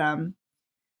goals, but, I'm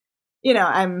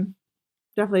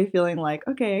definitely feeling like,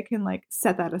 okay, I can like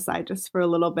set that aside just for a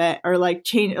little bit or like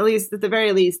change, at least at the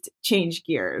very least, change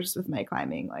gears with my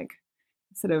climbing. Like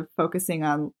instead of focusing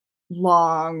on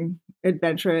long,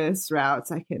 adventurous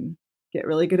routes, I can get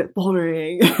really good at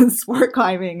bouldering and sport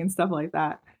climbing and stuff like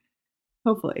that.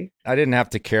 Hopefully. I didn't have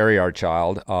to carry our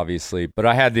child, obviously, but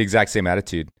I had the exact same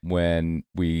attitude when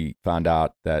we found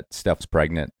out that Steph was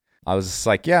pregnant. I was just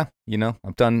like, yeah,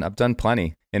 I've done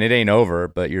plenty, and it ain't over,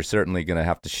 but you're certainly going to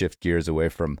have to shift gears away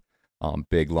from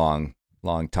big, long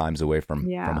times away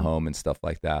from home and stuff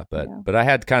like that. But I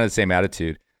had kind of the same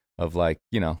attitude of like,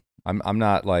 I'm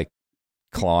not like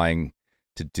clawing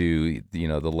to do,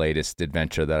 the latest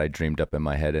adventure that I dreamed up in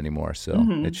my head anymore. So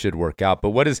it should work out.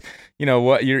 But what is,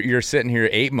 what you're sitting here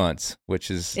 8 months,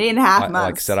 which is 8.5 months.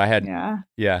 Like I said, I had,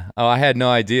 Oh, I had no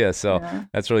idea. So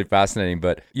that's really fascinating.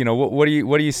 But, what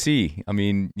do you see? I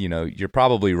mean, you're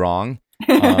probably wrong.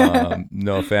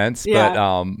 No offense,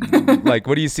 but like,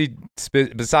 what do you see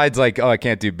besides like, oh, I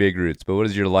can't do big routes, but what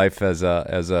is your life as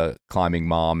a climbing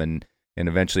mom and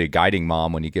eventually a guiding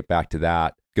mom when you get back to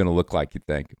that going to look like, you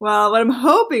think? Well, what I'm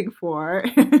hoping for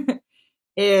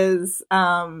is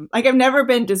like I've never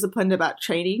been disciplined about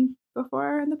training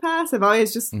before in the past. I've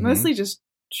always just mostly just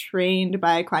trained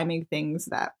by climbing things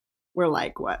that were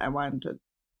like what I wanted to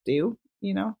do,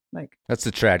 like that's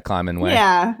the trad climbing way.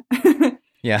 Yeah.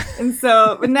 Yeah. And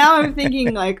so, but now I'm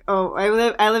thinking like, oh,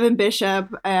 I live in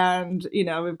Bishop and,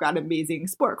 we've got amazing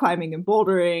sport climbing and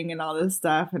bouldering and all this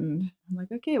stuff. And I'm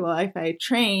like, okay, well, if I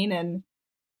train and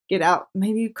get out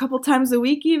maybe a couple times a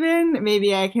week, even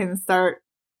maybe I can start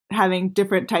having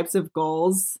different types of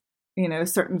goals,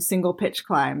 certain single pitch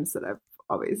climbs that I've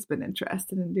always been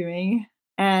interested in doing.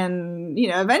 And,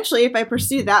 eventually if I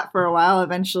pursue that for a while,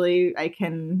 eventually I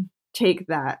can take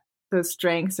those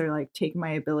strengths or like take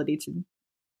my ability to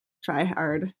try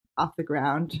hard off the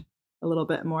ground a little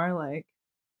bit more, like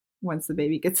once the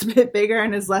baby gets a bit bigger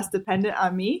and is less dependent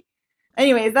on me.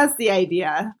 Anyways, that's the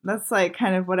idea. That's like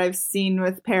kind of what I've seen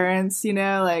with parents,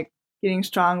 like getting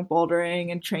strong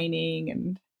bouldering and training.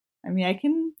 And I mean, I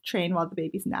can train while the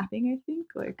baby's napping, I think.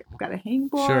 Like I've got a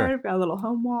hangboard, I've got a little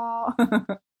home wall.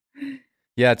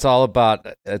 Yeah, it's all about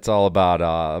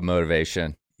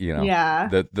motivation.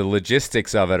 The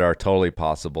logistics of it are totally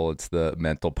possible. It's the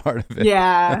mental part of it.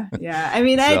 Yeah. I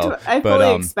mean, I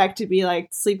fully expect to be like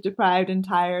sleep deprived and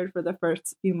tired for the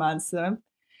first few months. So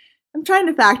I'm trying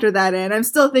to factor that in. I'm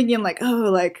still thinking like, oh,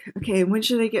 like, okay, when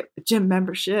should I get a gym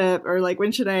membership? Or like,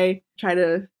 when should I try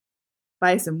to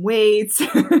buy some weights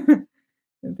and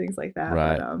things like that.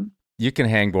 Right. But, you can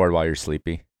hangboard while you're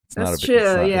sleepy. That's true.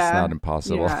 It's not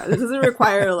impossible. Yeah, this doesn't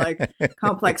require like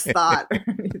complex thought or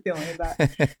anything like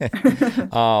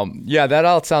that. Yeah, that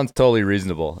all sounds totally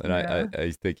reasonable, and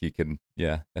I think you can.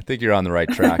 Yeah, I think you're on the right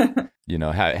track.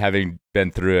 Having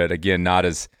been through it again, not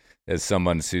as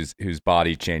someone whose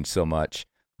body changed so much,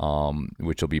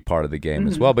 which will be part of the game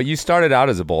as well. But you started out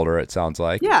as a boulder, it sounds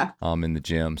like. Yeah. In the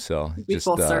gym, so be just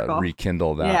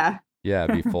rekindle that. Yeah,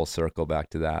 be full circle back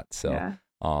to that. So. Yeah.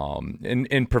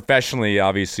 And professionally,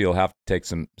 obviously, you'll have to take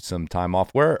some time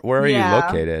off. Where are you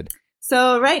located?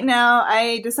 So right now,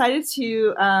 I decided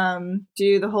to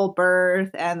do the whole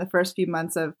birth and the first few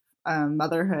months of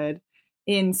motherhood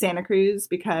in Santa Cruz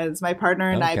because my partner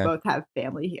and I both have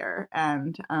family here.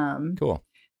 And cool.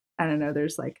 I don't know,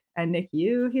 there's like a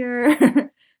NICU here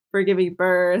for giving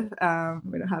birth.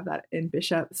 We don't have that in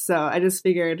Bishop. So I just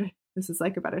figured this is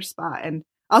like a better spot. And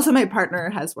also my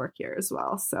partner has work here as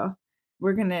well. So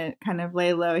we're going to kind of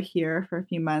lay low here for a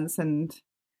few months. And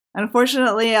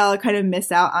unfortunately, I'll kind of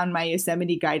miss out on my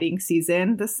Yosemite guiding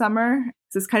season this summer.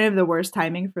 So it's kind of the worst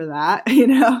timing for that,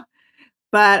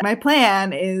 But my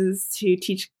plan is to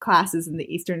teach classes in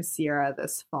the Eastern Sierra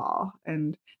this fall.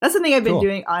 And that's something I've been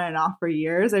doing on and off for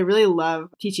years. I really love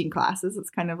teaching classes. It's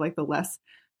kind of like the less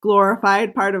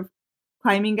glorified part of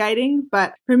climbing guiding.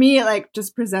 But for me, it like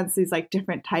just presents these like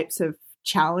different types of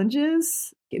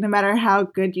challenges. No matter how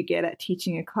good you get at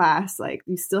teaching a class, like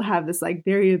you still have this like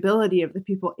variability of the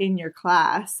people in your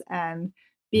class, and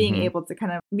being able to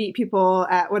kind of meet people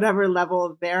at whatever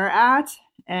level they're at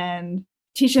and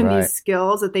teach them these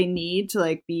skills that they need to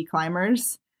like be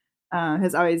climbers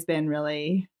has always been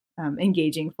really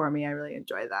engaging for me. I really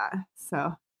enjoy that.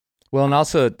 So. Well, and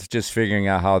also just figuring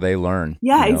out how they learn.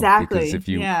 Yeah, exactly. Because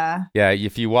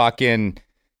if you walk in,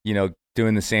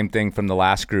 doing the same thing from the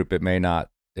last group, it may not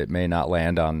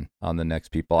land on the next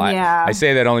people. I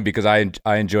say that only because I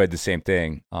enjoyed the same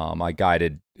thing. I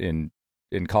guided in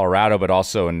Colorado, but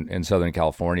also in Southern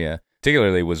California.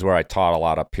 Particularly was where I taught a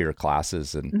lot of peer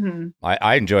classes, and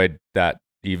I enjoyed that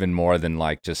even more than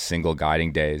like just single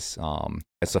guiding days. I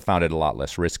also found it a lot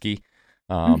less risky.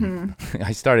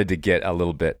 I started to get a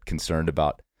little bit concerned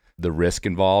about the risk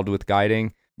involved with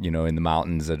guiding, in the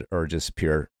mountains or just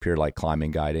pure like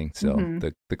climbing guiding. So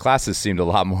the classes seemed a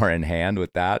lot more in hand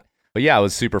with that. But yeah, it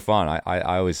was super fun. I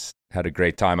always had a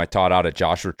great time. I taught out at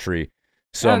Joshua Tree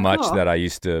so much that I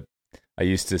used to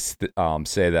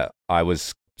say that I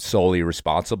was solely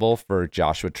responsible for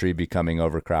Joshua Tree becoming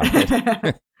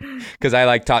overcrowded. Because I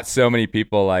like taught so many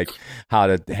people like how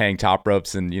to hang top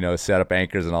ropes and set up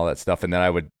anchors and all that stuff, and then I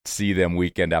would see them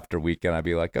weekend after weekend. I'd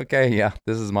be like, okay, yeah,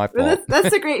 this is my fault.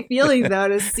 That's a great feeling though,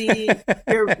 to see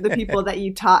the people that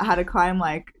you taught how to climb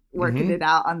like working it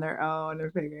out on their own or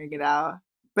figuring it out.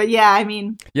 But yeah, I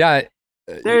mean,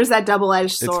 there's that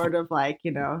double-edged sword of like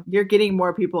you're getting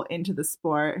more people into the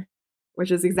sport, which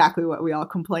is exactly what we all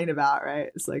complain about, right?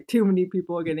 It's like too many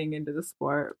people getting into the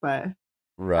sport, but.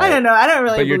 Right. I don't know. I don't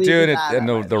really. But you're doing it in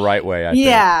the right way.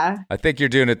 I think you're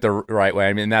doing it the right way.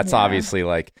 I mean, that's obviously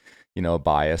like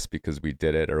bias because we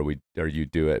did it or you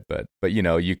do it. But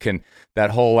you can, that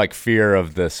whole like fear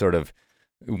of the sort of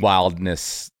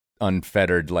wildness,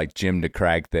 unfettered like Jim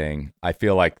DeCrag thing. I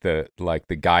feel like the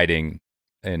guiding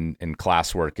and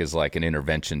classwork is like an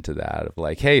intervention to that of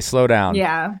like, hey, slow down.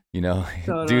 Yeah.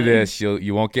 Totally. Do this.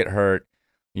 You won't get hurt.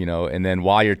 And then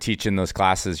while you're teaching those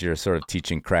classes, you're sort of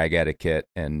teaching crag etiquette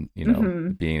and,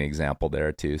 being an example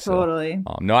there too. So, totally.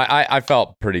 No, I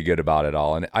felt pretty good about it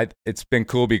all. And it's been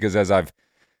cool because as I've,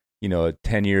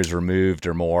 10 years removed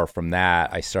or more from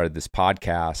that, I started this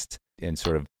podcast and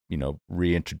sort of,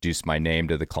 reintroduced my name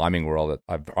to the climbing world.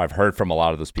 I've heard from a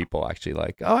lot of those people actually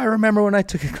like, oh, I remember when I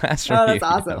took a class from you. That's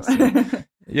awesome. So,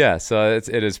 yeah. So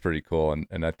it is pretty cool.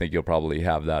 And I think you'll probably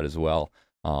have that as well.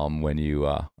 When you,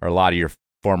 or a lot of your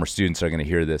former students are going to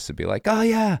hear this and be like, oh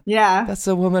yeah, that's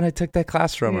the woman I took that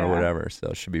class from or whatever. So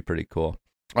it should be pretty cool.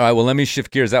 All right. Well, let me shift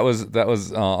gears. That was,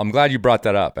 I'm glad you brought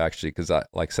that up actually. Cause like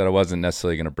I said, I wasn't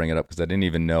necessarily going to bring it up cause I didn't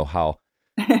even know how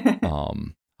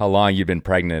long you'd been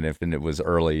pregnant if it was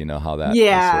early, how that was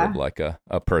sort of like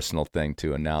a personal thing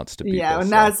to announce to people. Yeah. Well,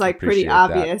 now it's like pretty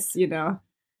obvious, people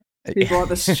on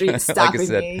the street stopping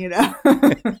me,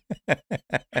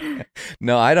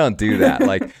 No, I don't do that.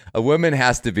 Like a woman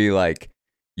has to be like,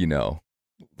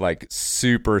 like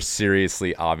super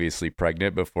seriously, obviously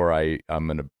pregnant before I'm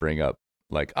going to bring up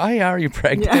like, oh yeah, are you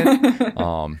pregnant?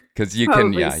 Yeah. Cause you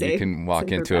can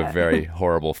walk into a very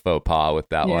horrible faux pas with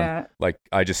that one. Like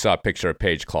I just saw a picture of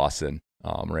Paige Clausen,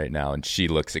 right now, and she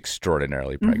looks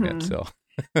extraordinarily pregnant. So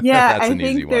yeah, I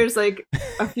think there's like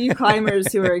a few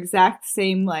climbers who are exact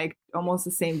same, like almost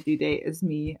the same due date as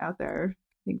me out there.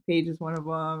 I think Paige is one of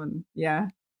them.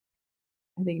 And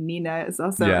I think Nina is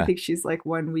also, I think she's like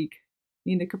 1 week.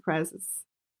 Nina Caprez is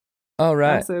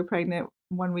also pregnant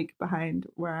 1 week behind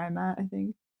where I'm at, I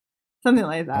think. Something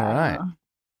like that. All right.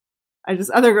 I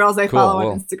just, other girls I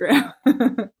follow on Instagram.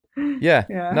 Yeah.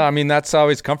 No, I mean, that's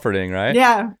always comforting, right?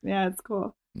 Yeah. Yeah, it's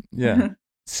cool. Yeah.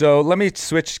 So let me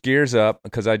switch gears up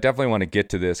because I definitely want to get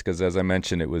to this because as I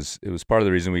mentioned, it was part of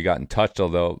the reason we got in touch.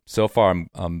 Although so far,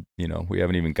 we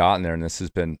haven't even gotten there, and this has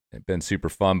been super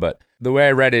fun. But the way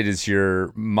I read it is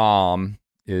your mom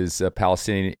is a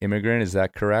Palestinian immigrant. Is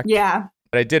that correct? Yeah.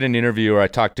 But I did an interview where I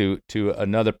talked to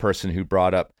another person who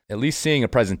brought up at least seeing a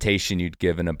presentation you'd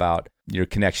given about your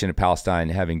connection to Palestine,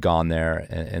 having gone there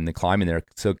and the climbing there.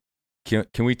 So can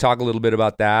we talk a little bit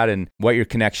about that and what your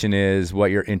connection is, what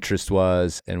your interest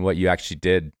was, and what you actually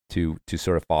did to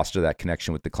sort of foster that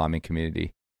connection with the climbing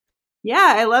community?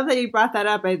 Yeah, I love that you brought that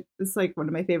up. It's like one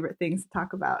of my favorite things to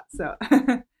talk about. So,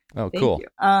 oh, cool.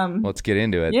 Let's get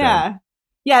into it. Yeah. Then.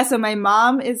 Yeah. So my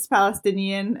mom is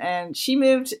Palestinian and she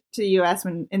moved to the U.S.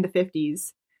 in the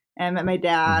 50s. And I met my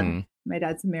dad. Mm-hmm. My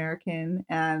dad's American.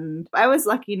 And I was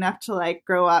lucky enough to like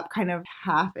grow up kind of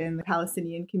half in the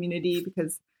Palestinian community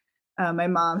because my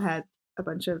mom had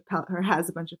has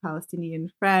a bunch of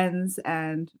Palestinian friends,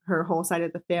 and her whole side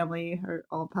of the family are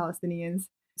all Palestinians.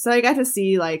 So I got to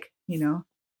see like,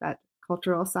 that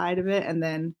cultural side of it. And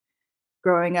then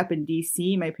growing up in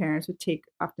DC, my parents would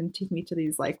often take me to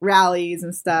these like rallies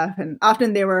and stuff. And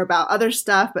often they were about other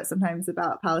stuff, but sometimes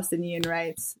about Palestinian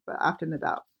rights, but often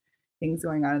about things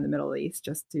going on in the Middle East,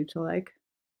 just due to like,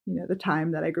 the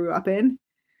time that I grew up in.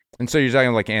 And so you're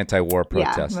talking like anti-war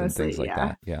protests mostly, and things like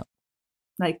that. Yeah.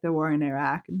 Like the war in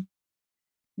Iraq and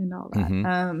all that.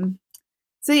 Mm-hmm.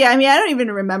 So yeah, I mean, I don't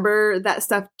even remember that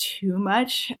stuff too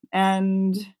much.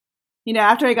 And,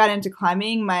 after I got into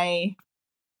climbing,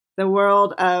 the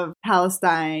world of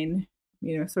Palestine,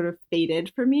 sort of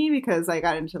faded for me because I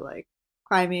got into like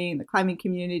climbing, the climbing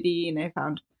community, and I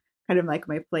found kind of like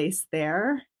my place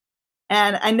there.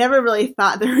 And I never really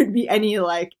thought there would be any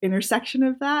like intersection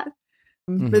of that.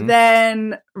 Mm-hmm. But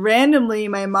then randomly,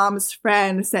 my mom's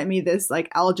friend sent me this like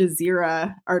Al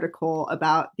Jazeera article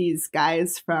about these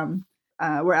guys from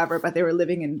wherever, but they were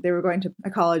going to a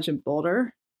college in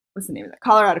Boulder. What's the name of that?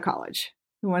 Colorado College.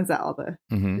 The ones that all the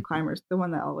climbers, the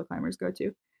one that all the climbers go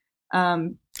to.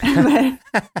 But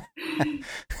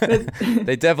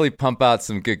they definitely pump out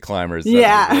some good climbers.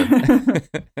 Yeah.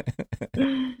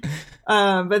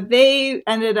 But they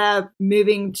ended up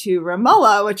moving to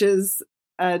Ramallah, which is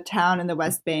a town in the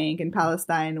West Bank in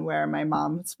Palestine where my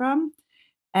mom's from.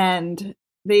 And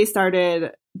they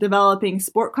started developing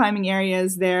sport climbing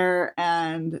areas there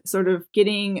and sort of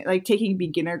taking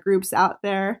beginner groups out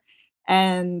there.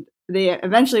 And they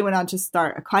eventually went on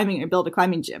to build a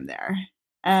climbing gym there.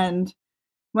 And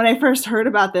when I first heard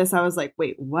about this, I was like,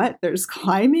 wait, what? There's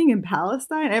climbing in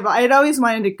Palestine? I'd always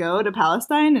wanted to go to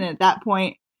Palestine. And at that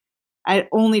point, I'd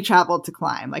only traveled to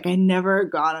climb. Like I never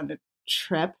gone on a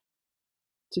trip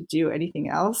to do anything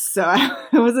else. So I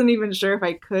wasn't even sure if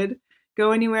I could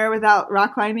go anywhere without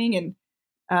rock climbing.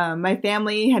 And my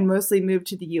family had mostly moved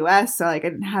to the US. So like I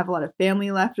didn't have a lot of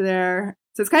family left there.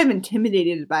 So it's kind of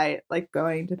intimidated by like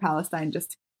going to Palestine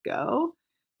just to go.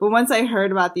 But once I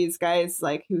heard about these guys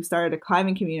like who started a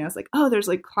climbing community, I was like, oh, there's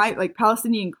like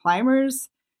Palestinian climbers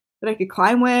that I could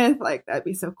climb with. Like that'd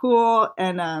be so cool.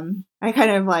 And I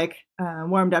kind of like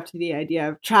warmed up to the idea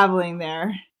of traveling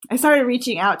there. I started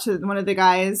reaching out to one of the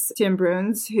guys, Tim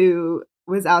Bruns, who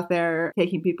was out there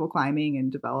taking people climbing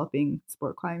and developing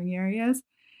sport climbing areas.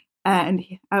 And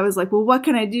I was like, well, what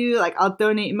can I do? Like, I'll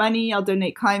donate money. I'll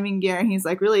donate climbing gear. And he's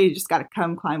like, really, you just got to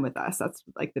come climb with us. That's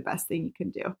like the best thing you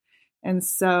can do. And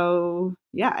so,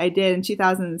 yeah, I did. In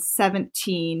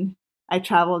 2017, I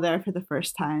traveled there for the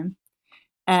first time.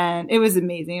 And it was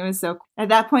amazing. It was so cool. At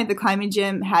that point, the climbing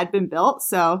gym had been built.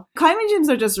 So climbing gyms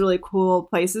are just really cool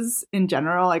places in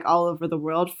general, like all over the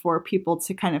world, for people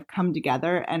to kind of come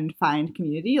together and find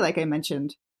community. Like I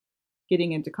mentioned,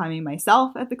 getting into climbing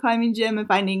myself at the climbing gym and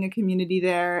finding a community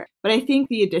there. But I think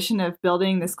the addition of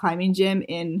building this climbing gym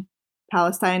in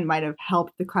Palestine might have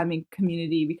helped the climbing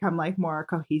community become like more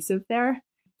cohesive there.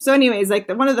 So anyways, like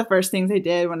one of the first things I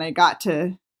did when I got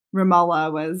to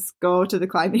Ramallah was go to the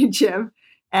climbing gym.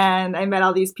 And I met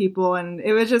all these people, and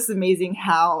it was just amazing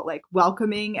how like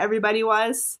welcoming everybody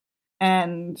was.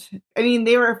 And I mean,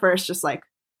 they were first just like,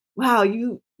 wow,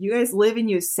 you guys live in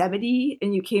Yosemite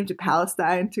and you came to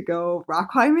Palestine to go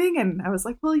rock climbing? And I was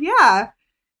like, well, yeah.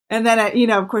 And then,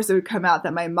 of course, it would come out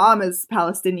that my mom is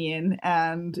Palestinian,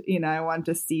 and, I wanted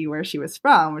to see where she was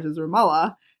from, which is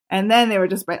Ramallah. And then they were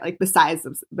just like beside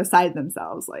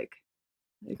themselves, like,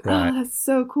 right. Oh, that's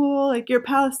so cool. Like, you're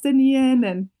Palestinian.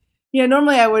 And,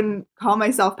 normally I wouldn't call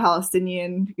myself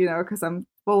Palestinian, because I'm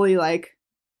fully like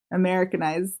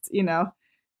Americanized,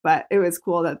 but it was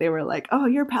cool that they were like, oh,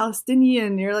 you're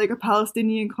Palestinian. You're like a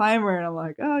Palestinian climber. And I'm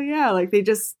like, oh yeah. Like they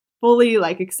just fully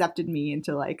like accepted me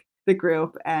into like the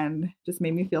group and just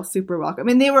made me feel super welcome.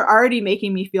 And they were already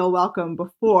making me feel welcome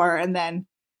before. And then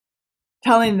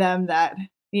telling them that,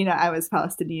 I was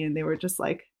Palestinian, they were just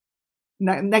like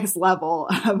next level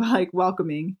of like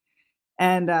welcoming.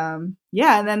 And and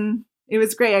then it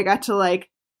was great. I got to like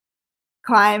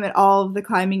climb at all of the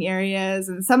climbing areas,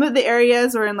 and some of the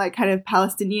areas were in like kind of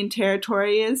Palestinian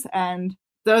territories, and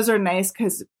those are nice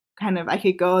because kind of I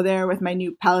could go there with my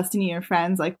new Palestinian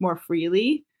friends like more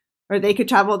freely, or they could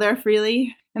travel there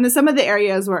freely. And then some of the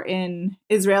areas were in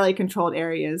Israeli controlled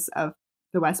areas of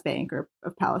the West Bank or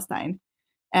of Palestine,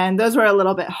 and those were a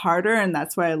little bit harder. And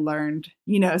that's where I learned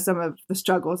some of the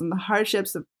struggles and the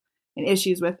hardships and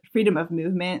issues with freedom of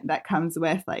movement that comes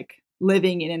with like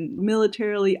living in a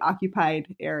militarily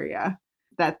occupied area.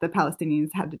 that the Palestinians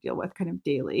had to deal with kind of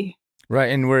daily.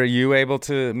 Right. And were you able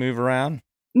to move around?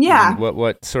 Yeah.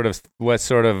 What sort of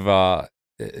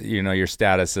your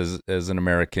status as an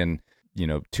American,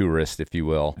 tourist, if you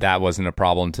will, that wasn't a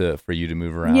problem for you to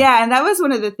move around? Yeah, and that was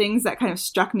one of the things that kind of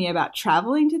struck me about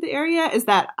traveling to the area, is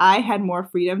that I had more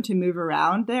freedom to move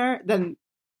around there than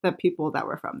the people that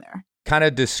were from there. Kind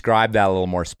of describe that a little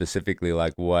more specifically,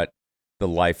 like what the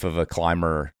life of a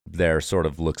climber there sort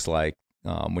of looks like.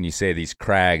 When you say these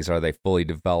crags, are they fully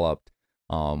developed?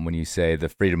 When you say the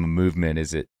freedom of movement,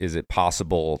 is it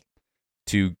possible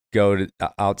to go to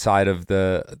outside of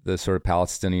the sort of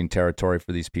Palestinian territory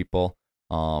for these people?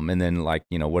 And then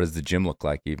what does the gym look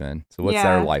like even? So what's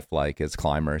their life like as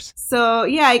climbers? So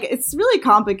yeah, it's really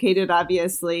complicated,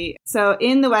 obviously. So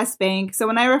in the West Bank, so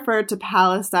when I refer to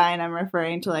Palestine, I'm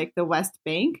referring to like the West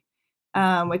Bank,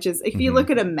 which is, if you look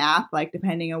at a map, like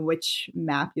depending on which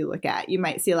map you look at, you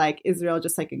might see like Israel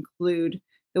just like include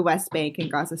the West Bank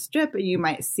and Gaza Strip, and you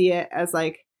might see it as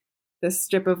like the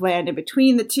strip of land in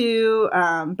between the two.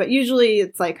 But usually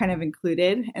it's like kind of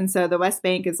included. And so the West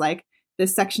Bank is like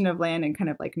this section of land in kind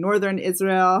of like northern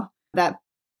Israel that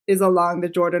is along the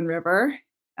Jordan River.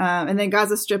 And then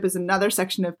Gaza Strip is another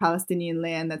section of Palestinian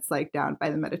land that's like down by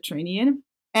the Mediterranean.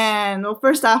 And well,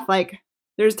 first off, like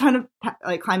there's a ton of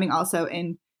like climbing also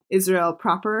in Israel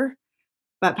proper,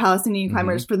 but Palestinian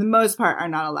climbers for the most part are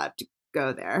not allowed to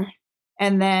go there.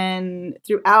 And then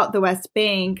throughout the West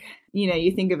Bank,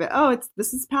 you think of it,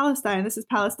 this is Palestine, this is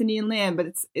Palestinian land, but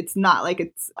it's not, like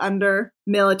it's under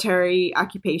military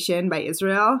occupation by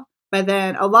Israel. But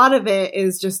then a lot of it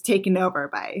is just taken over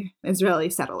by Israeli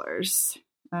settlers.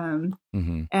 And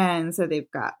so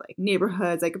they've got like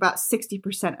neighborhoods, like about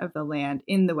 60% of the land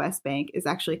in the West Bank is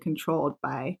actually controlled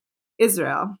by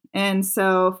Israel. And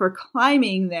so for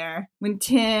climbing there, when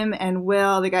Tim and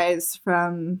Will, the guys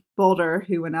from Boulder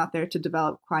who went out there to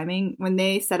develop climbing, when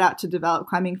they set out to develop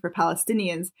climbing for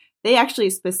Palestinians, they actually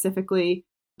specifically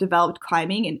developed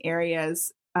climbing in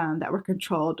areas that were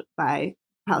controlled by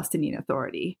Palestinian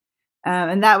Authority.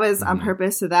 And that was on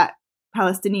purpose so that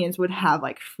Palestinians would have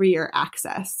like freer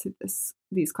access to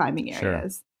these climbing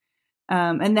areas. Sure.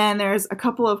 And then there's a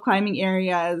couple of climbing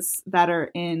areas that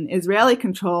are in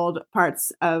Israeli-controlled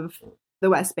parts of the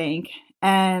West Bank.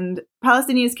 And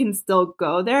Palestinians can still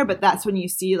go there, but that's when you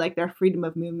see like their freedom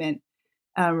of movement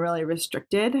really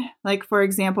restricted. Like, for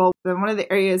example, one of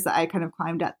the areas that I kind of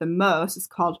climbed at the most is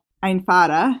called Ain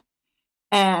Fara.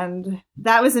 And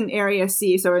that was in Area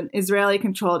C, so an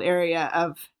Israeli-controlled area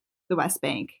of the West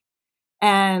Bank.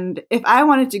 And if I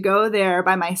wanted to go there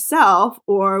by myself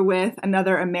or with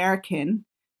another American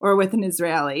or with an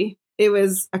Israeli, it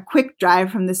was a quick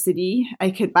drive from the city.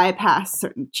 I could bypass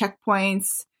certain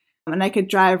checkpoints and I could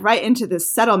drive right into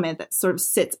this settlement that sort of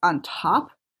sits on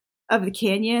top of the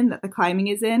canyon that the climbing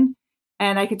is in.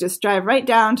 And I could just drive right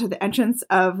down to the entrance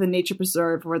of the nature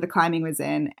preserve where the climbing was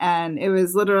in. And it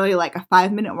was literally like a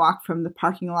 5-minute walk from the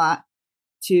parking lot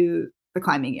to the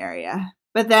climbing area.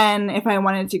 But then if I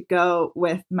wanted to go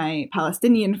with my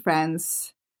Palestinian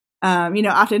friends,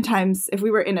 oftentimes if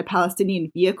we were in a Palestinian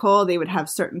vehicle, they would have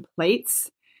certain plates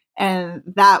and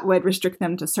that would restrict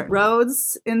them to certain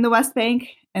roads in the West Bank.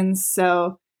 And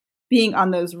so being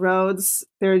on those roads,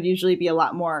 there would usually be a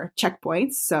lot more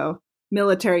checkpoints. So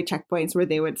military checkpoints where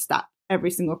they would stop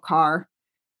every single car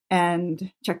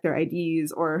and check their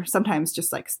IDs, or sometimes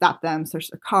just like stop them, search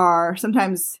their car.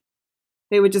 Sometimes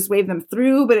they would just wave them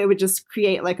through, but it would just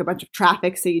create like a bunch of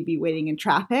traffic. So you'd be waiting in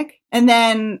traffic. And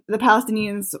then the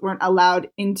Palestinians weren't allowed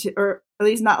into, or at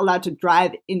least not allowed to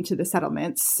drive into the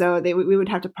settlements. So we would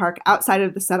have to park outside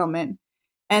of the settlement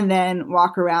and then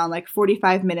walk around like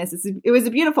 45 minutes. It was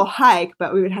a beautiful hike,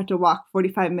 but we would have to walk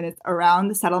 45 minutes around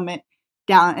the settlement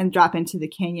down and drop into the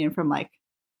canyon from like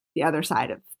the other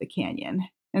side of the canyon.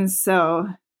 And so,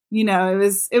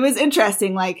 it was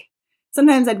interesting. Like,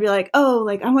 sometimes I'd be like, I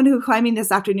want to go climbing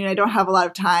this afternoon. I don't have a lot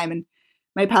of time. And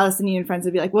my Palestinian friends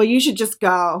would be like, well, you should just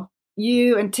go.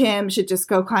 You and Tim should just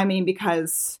go climbing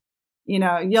because,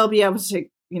 you'll be able to,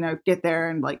 get there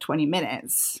in like 20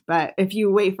 minutes. But if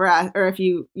you wait for us, or if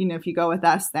you go with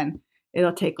us, then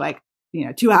it'll take like,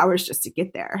 2 hours just to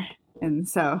get there. And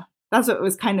so that's what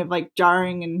was kind of like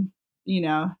jarring and,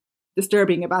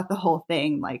 disturbing about the whole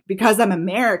thing. Like, because I'm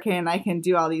American, I can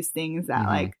do all these things that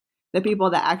like the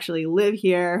people that actually live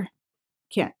here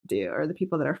can't do, or the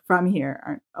people that are from here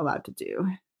aren't allowed to do.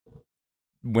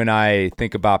 When I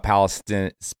think about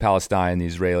Palestine, the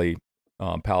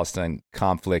Israeli-Palestine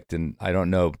conflict, and I don't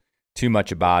know too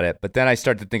much about it, but then I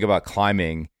start to think about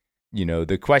climbing,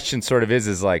 the question sort of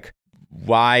is like,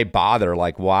 why bother?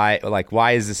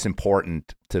 Why is this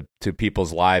important to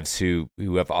people's lives who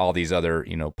have all these other,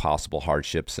 possible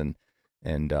hardships and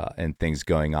things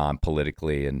going on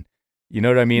politically, and you know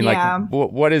what I mean? Yeah.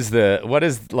 Like what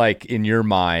is like in your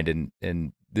mind,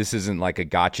 and this isn't like a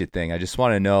gotcha thing. I just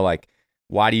want to know, like,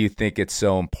 why do you think it's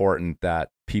so important that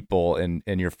people and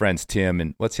your friends, Tim,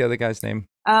 and what's the other guy's name?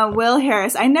 Will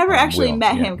Harris. I never actually Will,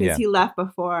 met yeah, him because he left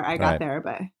before I got there,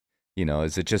 but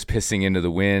is it just pissing into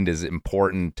the wind? Is it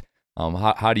important?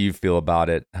 How do you feel about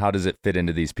it? How does it fit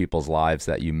into these people's lives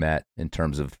that you met in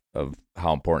terms of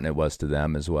how important it was to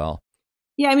them as well?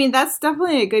 Yeah, I mean, that's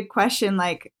definitely a good question.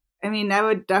 Like, I mean, I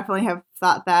would definitely have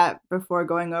thought that before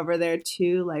going over there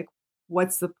too. Like,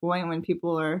 what's the point when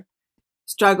people are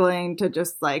struggling to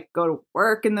just like go to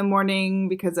work in the morning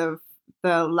because of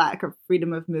the lack of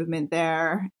freedom of movement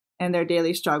there and their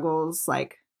daily struggles?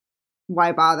 Like,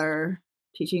 why bother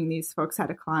teaching these folks how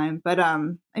to climb? But I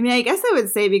mean, I guess I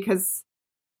would say because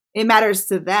it matters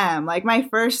to them. Like, my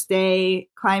first day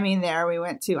climbing there, we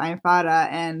went to Ainfada,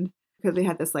 and because we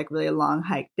had this like really long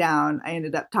hike down, I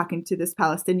ended up talking to this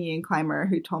Palestinian climber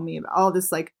who told me about all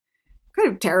this like kind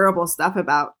of terrible stuff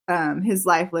about his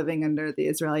life living under the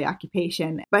Israeli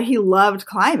occupation. But he loved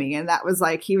climbing, and that was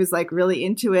like, he was like really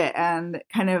into it, and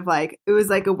kind of like, it was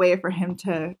like a way for him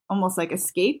to almost like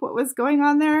escape what was going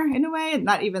on there in a way. And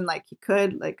not even like he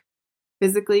could like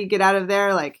physically get out of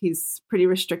there. Like, he's pretty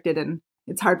restricted and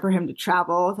it's hard for him to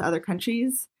travel to other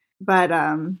countries. But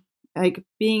like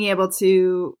being able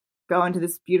to go into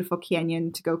this beautiful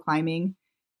canyon to go climbing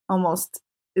almost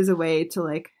is a way to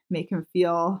like make him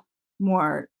feel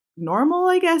more normal,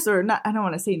 I guess, or not. I don't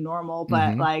want to say normal,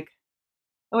 but like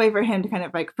a way for him to kind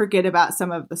of like forget about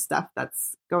some of the stuff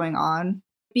that's going on.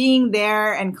 Being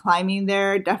there and climbing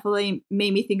there definitely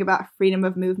made me think about freedom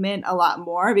of movement a lot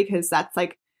more, because that's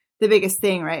like the biggest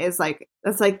thing, right? Is like,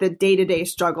 that's like the day-to-day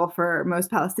struggle for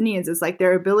most Palestinians, is like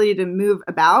their ability to move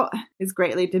about is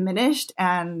greatly diminished.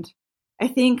 And I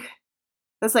think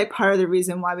that's like part of the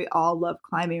reason why we all love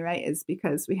climbing, right? Is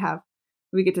because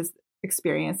we get to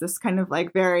experience this kind of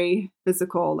like very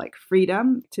physical like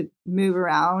freedom to move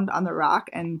around on the rock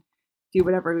and do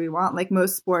whatever we want. Like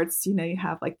most sports, you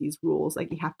have like these rules,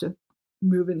 like you have to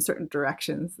move in certain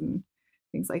directions and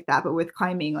things like that. But with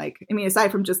climbing, like, I mean,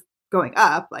 aside from just going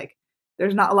up, like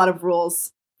there's not a lot of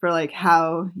rules for like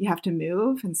how you have to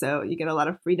move. And so you get a lot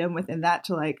of freedom within that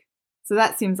to like, so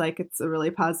that seems like it's a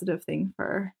really positive thing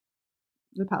for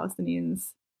the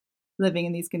Palestinians living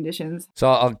in these conditions. So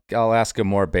I'll ask a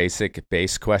more basic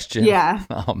base question. Yeah.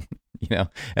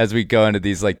 As we go into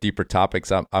these like deeper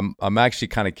topics, I'm actually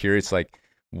kind of curious, like,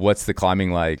 what's the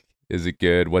climbing like? Is it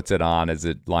good? What's it on? Is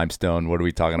it limestone? What are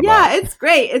we talking about? Yeah, it's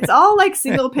great. It's all like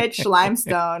single pitch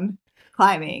limestone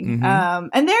climbing.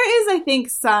 And there is, I think,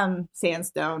 some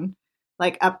sandstone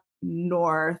like up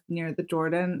north near the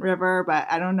Jordan River, but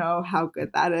I don't know how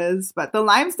good that is. But the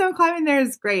limestone climbing there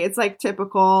is great. It's like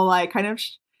typical, like kind of,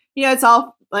 it's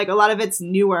all like, a lot of it's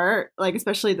newer, like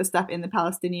especially the stuff in the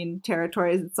Palestinian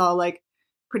territories. It's all like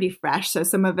pretty fresh. So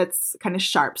some of it's kind of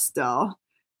sharp still.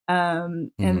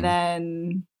 And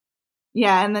then,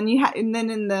 and then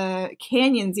in the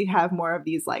canyons, you have more of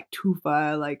these like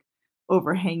tufa, like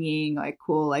overhanging, like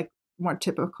cool, like more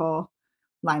typical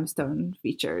limestone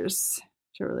features,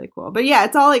 which are really cool. But yeah,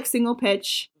 it's all like single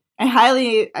pitch. I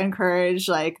highly encourage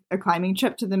like a climbing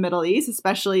trip to the Middle East,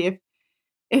 especially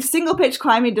if single pitch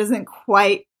climbing doesn't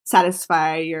quite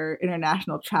satisfy your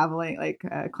international traveling, like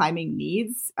climbing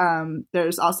needs.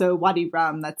 There's also Wadi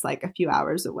Rum that's like a few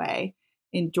hours away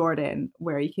in Jordan,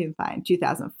 where you can find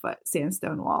 2,000-foot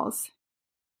sandstone walls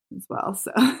as well.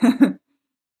 So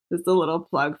just a little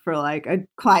plug for like a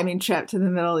climbing trip to the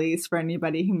Middle East for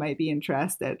anybody who might be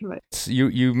interested. But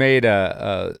you made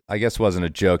I guess wasn't a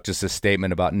joke, just a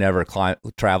statement about never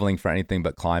traveling for anything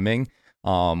but climbing,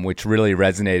 which really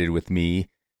resonated with me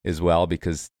as well,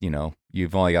 because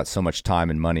you've only got so much time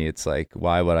and money. It's like,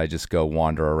 why would I just go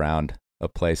wander around a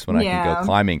place when I can go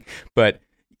climbing? But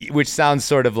which sounds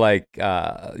sort of like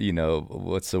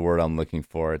what's the word I'm looking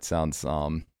for? It sounds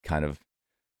kind of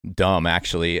dumb,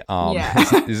 actually.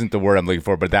 Isn't the word I'm looking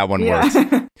for, but that one works.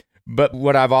 But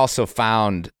what I've also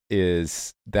found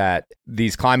is that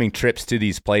these climbing trips to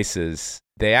these places,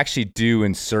 they actually do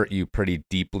insert you pretty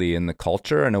deeply in the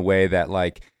culture in a way that,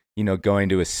 like, going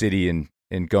to a city and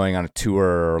going on a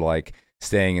tour, or like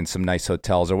staying in some nice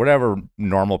hotels or whatever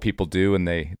normal people do, and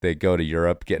they go to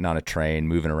Europe, getting on a train,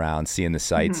 moving around, seeing the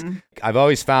sights. I've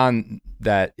always found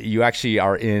that you actually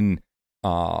are in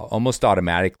almost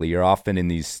automatically. You're often in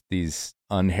these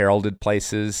unheralded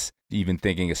places, even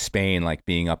thinking of Spain, like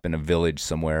being up in a village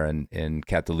somewhere in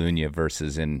Catalonia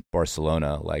versus in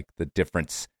Barcelona, like the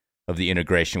difference of the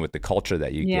integration with the culture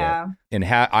that you Yeah. get. And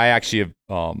I actually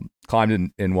have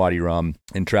climbed in Wadi Rum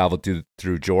and traveled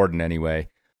through Jordan anyway.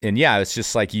 And yeah, it's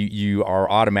just like you are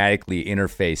automatically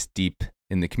interfaced deep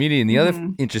in the community. And the other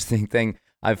interesting thing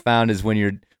I've found is when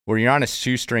you're on a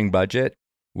shoestring budget,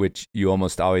 which you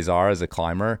almost always are as a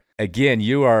climber, again,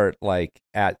 you are like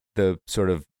at the sort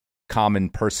of common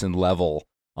person level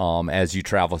as you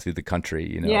travel through the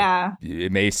country. You know, Yeah.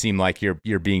 it may seem like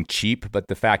you're being cheap, but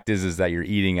the fact is that you're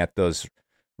eating at those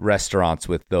restaurants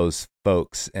with those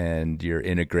folks, and you're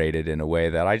integrated in a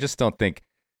way that I just don't think,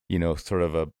 you know, sort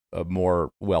of a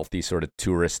more wealthy sort of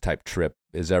tourist type trip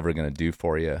is ever going to do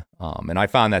for you. And I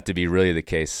found that to be really the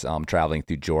case traveling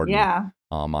through Jordan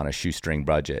on a shoestring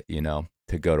budget, you know,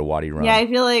 to go to Wadi Rum. Yeah, I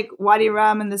feel like Wadi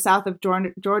Rum in the south of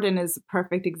Jordan is a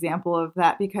perfect example of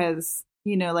that because,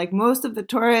 you know, like most of the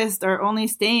tourists are only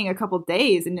staying a couple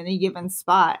days in any given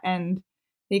spot. And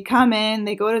they come in,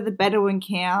 they go to the Bedouin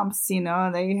camps, you know,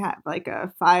 and they have like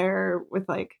a fire with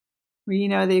like, where, you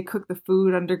know, they cook the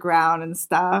food underground and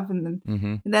stuff. And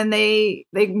then they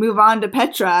move on to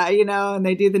Petra, you know, and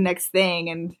they do the next thing.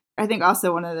 And I think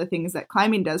also one of the things that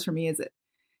climbing does for me is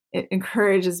it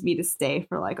encourages me to stay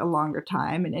for like a longer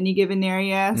time in any given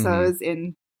area. So I was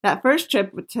in that first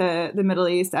trip to the Middle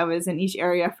East, I was in each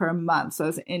area for a month. So I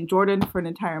was in Jordan for an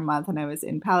entire month and I was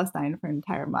in Palestine for an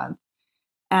entire month.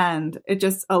 And it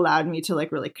just allowed me to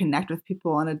like really connect with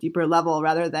people on a deeper level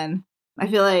rather than, I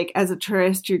feel like as a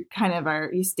tourist, you kind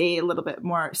of you stay a little bit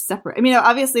more separate. I mean,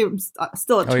 obviously I'm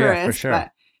still a tourist, for sure.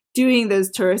 but doing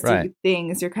those touristy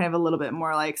things, you're kind of a little bit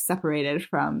more like separated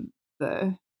from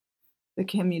the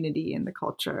community and the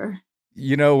culture.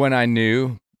 You know, when I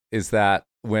knew is that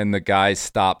when the guys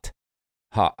stopped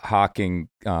hawking,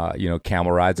 you know,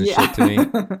 camel rides and shit to me,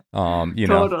 you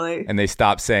know, totally. And they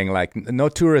stopped saying like, no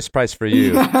tourist price for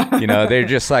you. You know, they're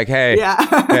just like, hey,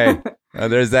 hey,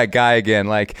 there's that guy again.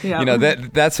 Like, you know,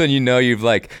 that's when you know you've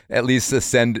like at least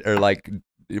descended a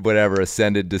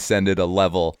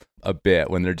level a bit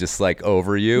when they're just like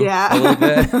over you a little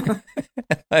bit.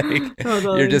 Like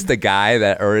you're just a guy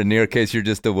or in your case, you're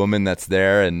just a woman that's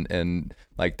there and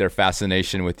like their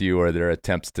fascination with you or their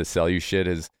attempts to sell you shit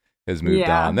has moved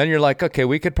on. Then you're like, okay,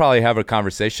 we could probably have a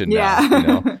conversation now, you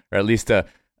know, or at least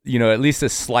a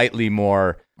slightly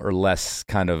more or less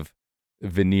kind of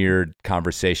veneered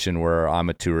conversation where I'm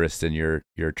a tourist and you're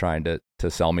trying to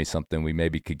sell me something. We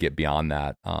maybe could get beyond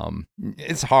that.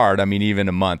 It's hard. I mean, even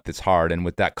a month, it's hard. And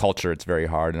with that culture, it's very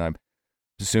hard. And I'm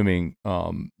assuming,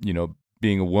 you know,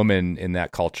 being a woman in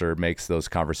that culture makes those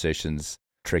conversations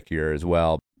trickier as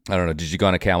well. I don't know. Did you go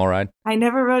on a camel ride? I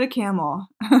never rode a camel.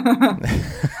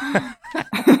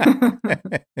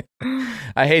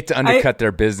 I hate to undercut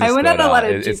their business. I went on a lot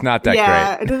of it's not that great.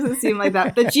 Yeah, it doesn't seem like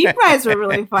that. The Jeep rides were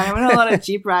really fun. I went on a lot of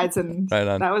Jeep rides, and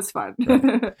that was fun.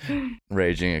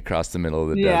 Raging across the middle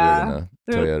of the desert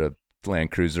in a Toyota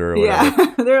Land Cruiser or whatever.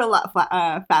 Yeah, they're a lot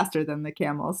faster than the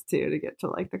camels too to get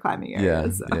to like the climbing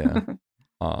areas.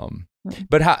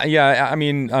 But I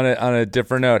mean, on a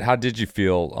different note, how did you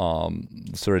feel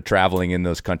sort of traveling in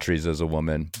those countries as a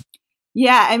woman?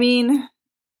 Yeah, I mean,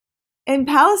 in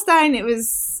Palestine, it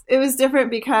was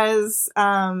different because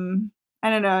I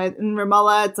don't know. In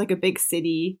Ramallah, it's like a big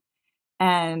city,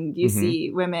 and you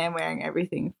see women wearing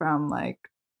everything from like.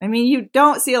 I mean, you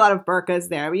don't see a lot of burqas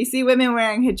there, but you see women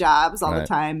wearing hijabs all the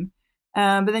time.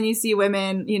 But then you see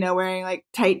women, you know, wearing like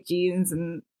tight jeans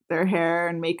and their hair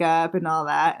and makeup and all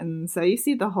that. And so you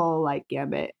see the whole like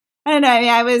gambit. I don't know. I mean,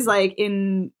 I was like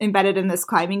embedded in this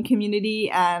climbing community.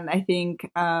 And I think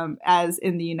as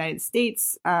in the United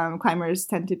States, climbers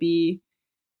tend to be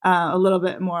a little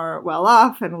bit more well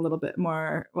off and a little bit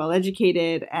more well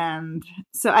educated. And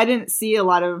so I didn't see a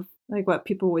lot of like what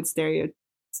people would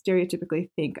stereotypically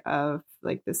think of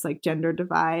like this like gender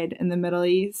divide in the Middle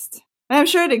East. And I'm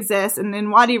sure it exists. And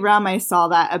in Wadi Rum, I saw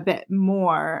that a bit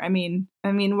more. I mean,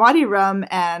 Wadi Rum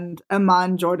and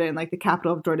Amman, Jordan, like the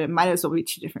capital of Jordan, might as well be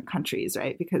two different countries,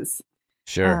 right? Because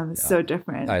it's so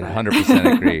different. I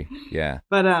 100% agree. Yeah.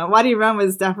 But Wadi Rum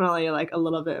was definitely like a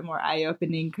little bit more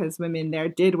eye-opening because women there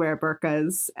did wear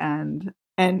burqas and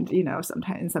you know,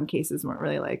 sometimes in some cases weren't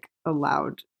really like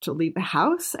allowed to leave the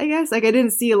house, I guess. Like I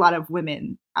didn't see a lot of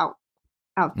women out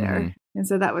there. And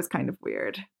so that was kind of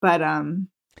weird. But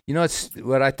you know, it's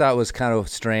what I thought was kind of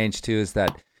strange too is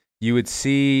that you would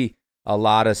see a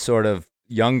lot of sort of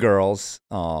young girls,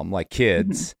 like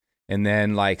kids, and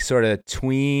then like sort of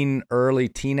tween, early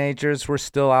teenagers were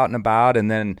still out and about, and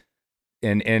then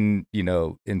in you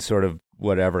know, in sort of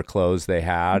whatever clothes they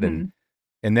had, and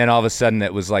then all of a sudden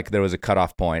it was like there was a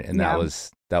cutoff point, and that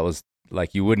was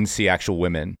like you wouldn't see actual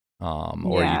women,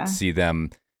 or you'd see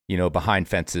them, behind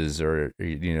fences or,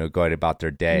 going about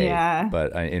their day, Yeah.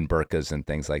 but in burqas and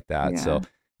things like that. Yeah. So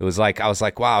it was like, I was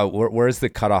like, wow, where's the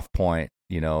cutoff point,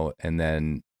 and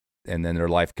then their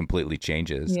life completely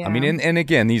changes. Yeah. I mean, and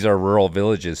again, these are rural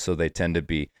villages, so they tend to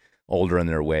be older in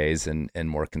their ways and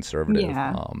more conservative.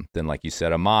 Yeah. Than, like you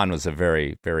said, Amman was a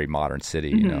very, very modern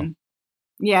city,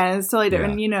 Yeah, it's totally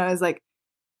different. Yeah. It was like,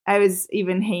 I was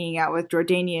even hanging out with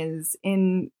Jordanians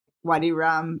in Wadi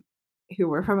Rum who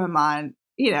were from Amman.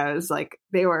 It was like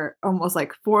they were almost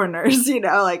like foreigners,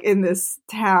 like in this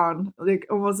town, like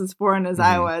almost as foreign as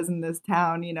I was in this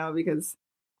town, because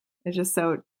it's just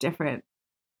so different.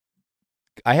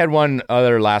 I had one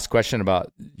other last question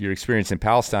about your experience in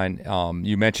Palestine.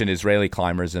 You mentioned Israeli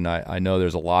climbers, and I know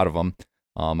there's a lot of them.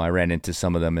 I ran into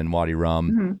some of them in Wadi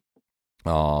Rum,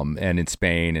 and in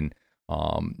Spain, and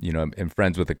I'm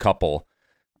friends with a couple.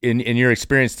 In your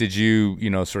experience, did you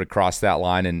sort of cross that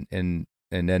line and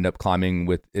end up climbing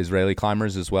with Israeli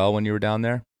climbers as well when you were down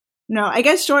there? No, I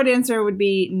guess short answer would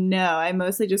be no. I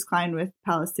mostly just climbed with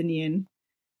Palestinian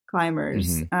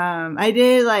climbers. I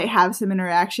did have some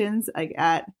interactions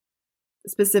at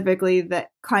specifically the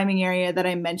climbing area that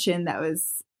I mentioned that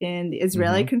was in the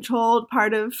Israeli controlled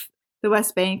part of the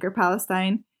West Bank or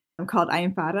Palestine, called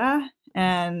Ain Farah.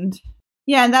 And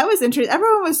that was interesting.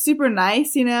 Everyone was super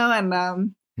nice,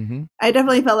 and I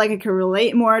definitely felt like I could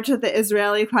relate more to the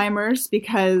Israeli climbers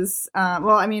because, a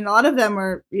lot of them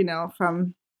were,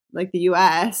 from the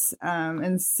US.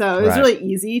 And so it was really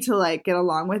easy to get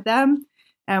along with them.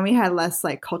 And we had less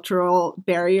cultural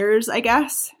barriers, I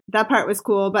guess. That part was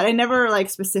cool, but I never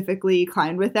specifically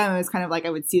climbed with them. It was kind of I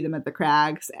would see them at the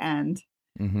crags and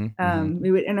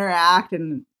we would interact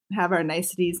and have our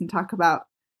niceties and talk about,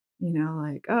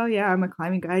 oh yeah, I'm a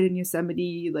climbing guide in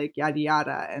Yosemite, yada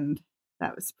yada. And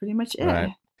that was pretty much it.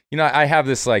 Right. I have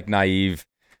this naive,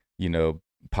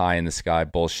 pie in the sky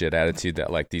bullshit attitude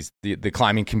that the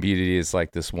climbing community is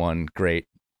this one great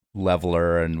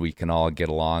leveler and we can all get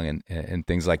along and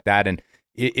things like that. And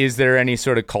is there any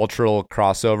sort of cultural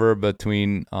crossover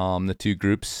between the two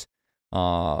groups,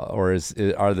 or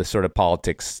are the sort of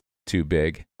politics too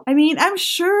big? I mean, I'm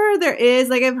sure there is.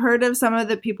 I've heard of some of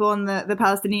the people in the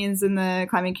Palestinians in the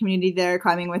climbing community there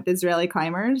climbing with Israeli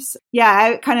climbers. Yeah,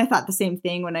 I kind of thought the same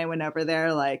thing when I went over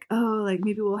there.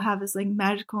 Maybe we'll have this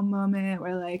magical moment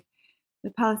where the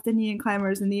Palestinian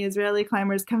climbers and the Israeli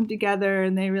climbers come together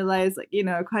and they realize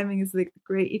climbing is the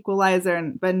great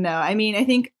equalizer. But no, I mean, I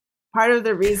think part of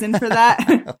the reason for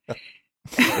that.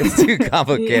 It's too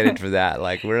complicated for that.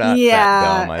 We're not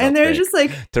that dumb, and they're just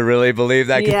to really believe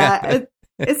that can happen.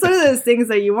 It's one of those things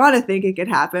that you want to think it could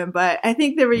happen, but I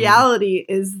think the reality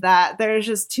is that there's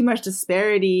just too much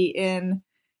disparity in,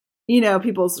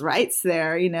 people's rights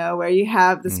there, where you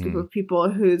have this group of people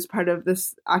who's part of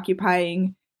this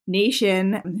occupying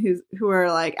nation who are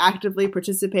actively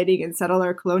participating in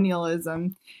settler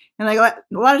colonialism. And a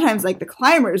lot of times the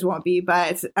climbers won't be,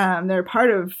 but they're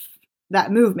part of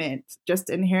that movement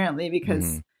just inherently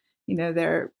because,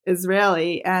 they're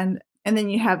Israeli. And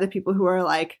then you have the people who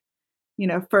are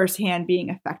firsthand being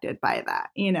affected by that,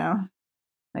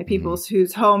 people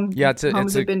whose homes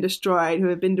have been destroyed, who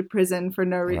have been to prison for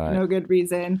no good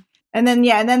reason. And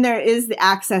then there is the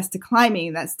access to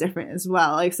climbing that's different as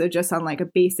well. So just on a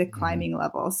basic climbing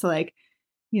level. So like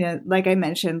I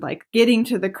mentioned, getting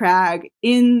to the crag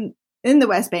in the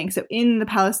West Bank. So in the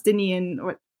Palestinian,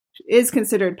 what is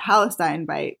considered Palestine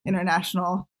by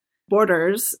international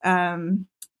borders,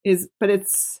 but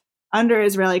it's under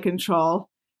Israeli control.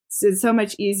 So it's so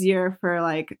much easier for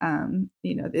the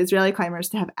Israeli climbers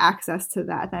to have access to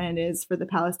that than it is for the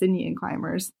Palestinian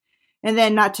climbers. And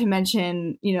then not to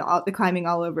mention, all the climbing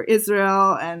all over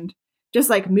Israel and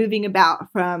just moving about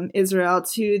from Israel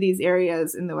to these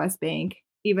areas in the West Bank.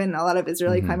 Even a lot of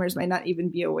Israeli climbers might not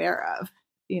even be aware of,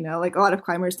 a lot of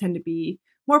climbers tend to be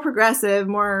more progressive,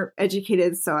 more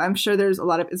educated. So I'm sure there's a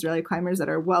lot of Israeli climbers that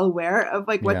are well aware of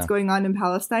what's going on in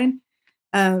Palestine.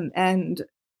 And,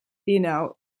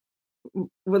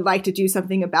 would like to do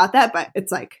something about that, but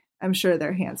it's I'm sure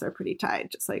their hands are pretty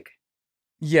tied, just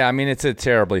yeah, I mean, it's a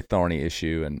terribly thorny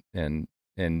issue, and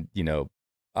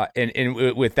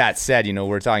with that said,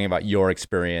 we're talking about your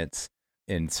experience,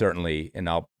 and certainly, and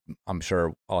I'm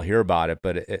sure I'll hear about it,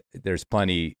 but there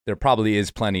probably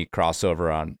is plenty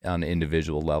crossover on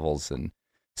individual levels and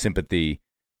sympathy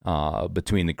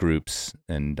between the groups,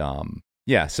 and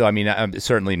yeah, so I mean, I'm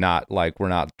certainly not we're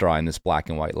not drawing this black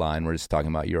and white line. We're just talking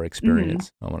about your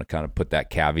experience. I want to kind of put that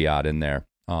caveat in there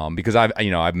because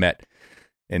I've met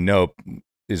and know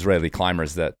Israeli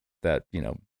climbers that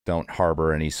don't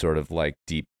harbor any sort of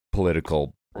deep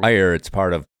political ire. It's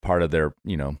part of their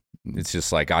it's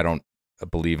just I don't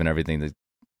believe in everything that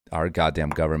our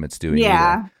goddamn government's doing,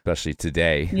 Yeah. either, especially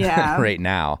today, Yeah. right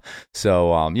now.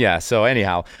 So, So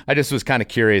anyhow, I just was kind of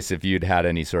curious if you'd had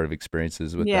any sort of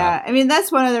experiences with that. I mean,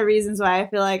 that's one of the reasons why I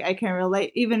feel like I can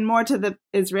relate even more to the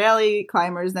Israeli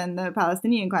climbers than the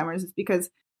Palestinian climbers, is because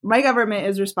my government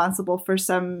is responsible for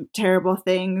some terrible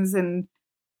things, and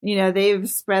they've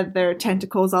spread their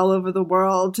tentacles all over the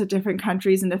world to different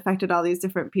countries and affected all these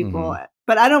different people. Mm-hmm.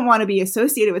 But I don't want to be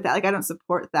associated with that. Like, I don't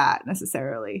support that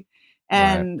necessarily.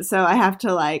 And so I have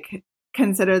to like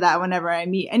consider that whenever I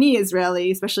meet any Israeli,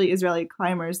 especially Israeli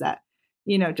climbers, that,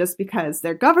 just because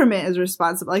their government is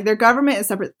responsible, like their government is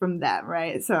separate from them,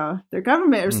 right? So their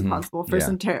government is responsible for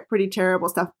some pretty terrible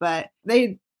stuff, but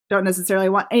they don't necessarily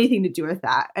want anything to do with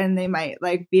that. And they might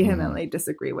like vehemently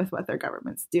disagree with what their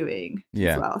government's doing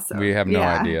as well. So we have no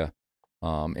idea.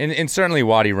 And certainly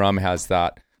Wadi Rum has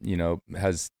that,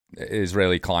 has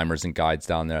Israeli climbers and guides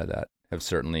down there that have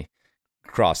certainly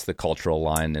crossed the cultural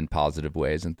line in positive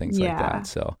ways and things like that.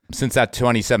 So since that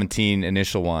 2017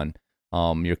 initial one,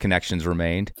 your connections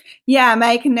remained? Yeah,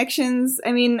 my connections,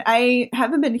 I mean, I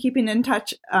haven't been keeping in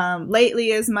touch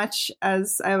lately as much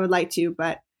as I would like to,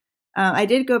 but I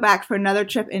did go back for another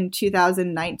trip in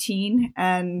 2019,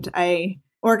 and I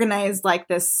organized like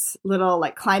this little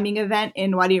like climbing event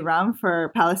in Wadi Rum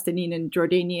for Palestinian and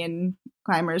Jordanian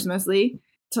climbers mostly,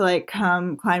 to like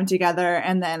come climb together.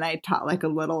 And then I taught like a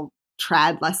little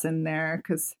trad lesson there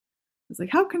because I was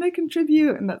like, how can I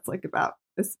contribute? And that's like about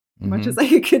as much as I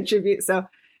could contribute. So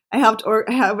I helped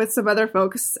with some other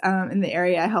folks in the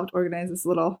area. I helped organize this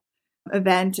little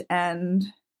event, and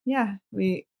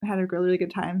we had a really, really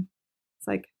good time. It's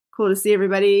like cool to see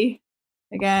everybody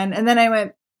again. And then I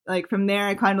went like from there,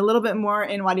 I climbed a little bit more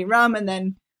in Wadi Rum and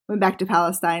then went back to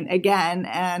Palestine again.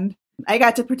 And I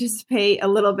got to participate a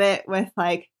little bit with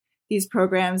like these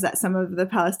programs that some of the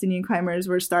Palestinian climbers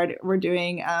were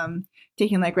doing,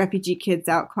 taking like refugee kids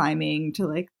out climbing to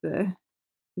like the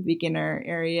beginner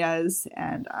areas.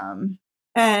 And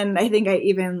I think I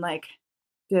even like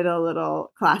did a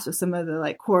little class with some of the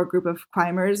like core group of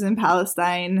climbers in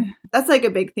Palestine. That's like a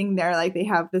big thing there. Like they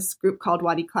have this group called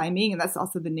Wadi Climbing, and that's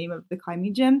also the name of the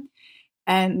climbing gym.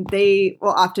 And they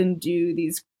will often do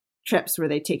these trips where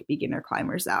they take beginner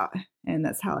climbers out, and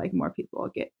that's how like more people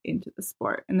get into the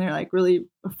sport. And they're like really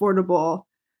affordable,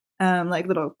 like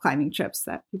little climbing trips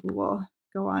that people will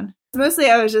go on. Mostly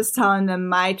I was just telling them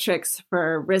my tricks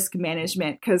for risk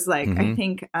management, because like I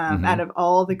think out of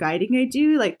all the guiding I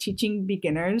do, like teaching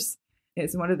beginners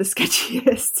is one of the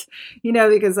sketchiest,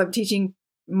 because I'm teaching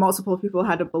multiple people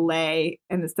how to belay,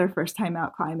 and it's their first time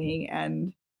out climbing.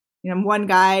 And I'm one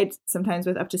guide sometimes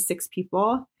with up to 6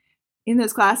 people in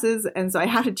those classes, and so I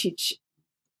have to teach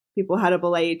people how to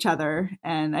belay each other.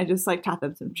 And I just like taught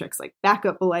them some tricks like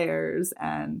backup belayers,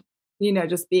 and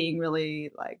just being really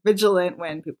like vigilant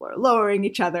when people are lowering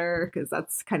each other, because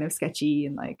that's kind of sketchy,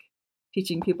 and like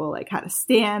teaching people like how to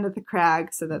stand at the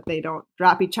crag so that they don't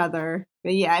drop each other.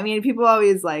 But yeah, I mean, people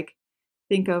always like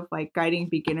think of like guiding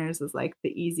beginners as like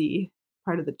the easy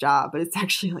part of the job, but it's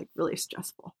actually like really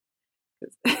stressful.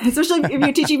 Especially if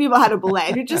you're teaching people how to belay.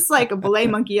 If you're just like a belay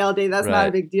monkey all day, that's not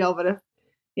a big deal. But if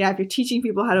you're teaching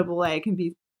people how to belay, it can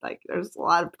be like there's a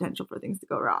lot of potential for things to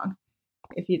go wrong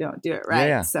if you don't do it right.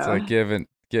 Yeah. So it's like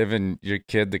giving your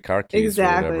kid the car keys for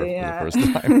the first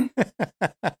time.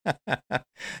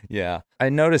 Yeah. I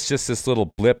noticed just this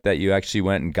little blip that you actually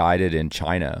went and guided in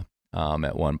China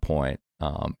at one point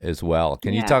as well.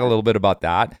 Can you talk a little bit about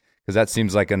that? Because that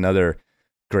seems like another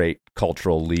great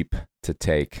cultural leap to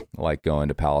take, like going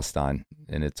to Palestine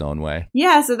in its own way.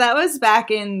 Yeah, so that was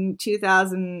back in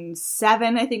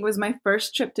 2007, I think was my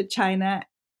first trip to China.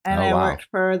 And I worked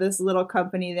for this little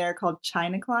company there called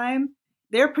China Climb.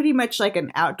 They're pretty much like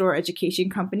an outdoor education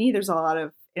company. There's a lot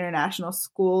of international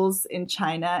schools in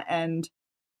China, and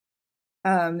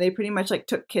they pretty much like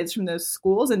took kids from those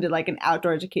schools and did like an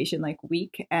outdoor education like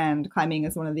week, and climbing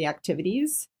is one of the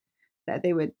activities that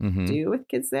they would do with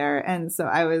kids there. And so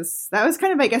that was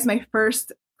kind of, I guess, my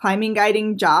first climbing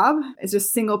guiding job. It's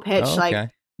just single pitch,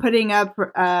 like putting up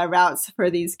routes for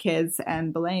these kids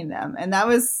and belaying them. And that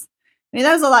was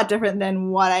a lot different than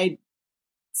what I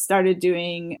started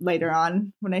doing later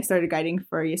on when I started guiding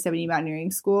for Yosemite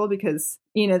Mountaineering School, because,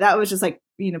 that was just like,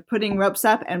 putting ropes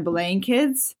up and belaying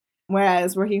kids.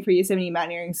 Whereas working for Yosemite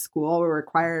Mountaineering School, we're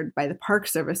required by the Park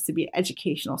Service to be an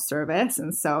educational service.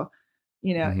 And so,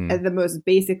 at the most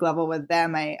basic level with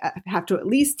them, I have to at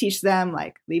least teach them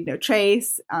like leave no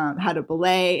trace, how to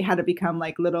belay, how to become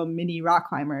like little mini rock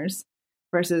climbers,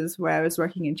 versus where I was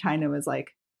working in China was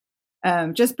like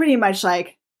just pretty much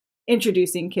like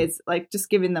introducing kids, like just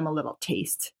giving them a little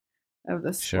taste of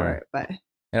the sport. But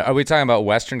And are we talking about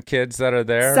Western kids that are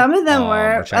there? Some of them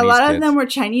were. A lot of kids? them were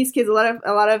Chinese kids. A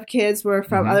lot of kids were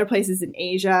from other places in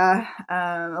Asia.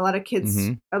 A lot of kids.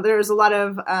 There's a lot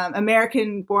of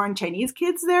American-born Chinese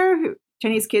kids there.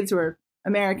 Chinese kids who were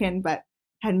American but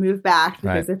had moved back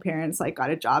because their parents like got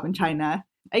a job in China.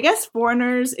 I guess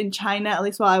foreigners in China, at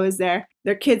least while I was there,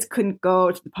 their kids couldn't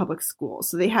go to the public schools.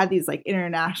 So they had these like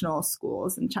international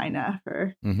schools in China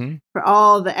for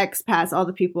all the expats, all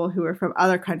the people who were from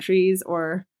other countries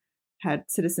or had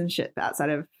citizenship outside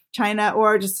of China,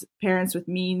 or just parents with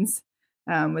means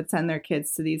would send their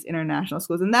kids to these international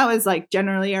schools. And that was like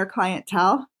generally our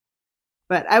clientele.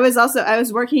 But I was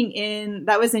working in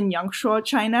Yangshuo,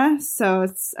 China. So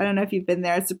I don't know if you've been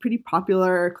there. It's a pretty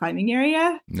popular climbing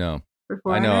area. No.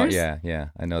 I know, yeah.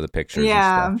 I know the pictures.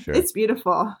 Yeah, and stuff, sure. It's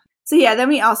beautiful. So yeah, then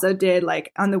we also did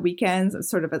like on the weekends,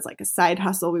 sort of as like a side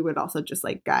hustle, we would also just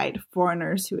like guide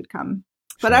foreigners who would come.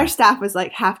 But our staff was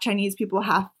like half Chinese people,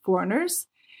 half foreigners.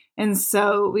 And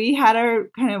so we had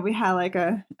like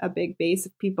a big base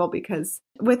of people because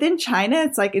within China,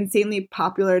 it's like insanely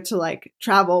popular to like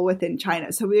travel within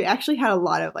China. So we actually had a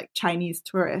lot of like Chinese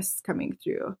tourists coming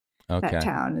through that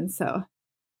town. And so,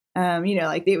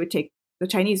 like they would take the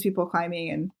Chinese people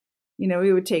climbing and,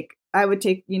 I would take,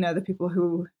 the people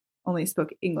who only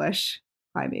spoke English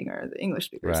climbing or the English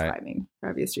speakers climbing for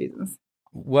obvious reasons.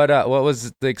 What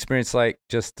was the experience like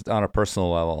just on a personal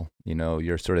level,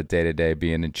 your sort of day to day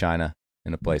being in China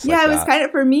in a place like that? Yeah, it was kind of,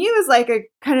 for me, it was like a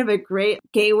kind of a great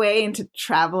gateway into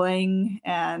traveling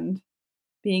and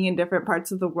being in different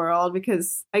parts of the world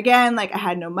because again, like I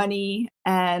had no money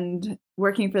and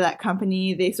working for that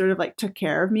company, they sort of like took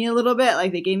care of me a little bit.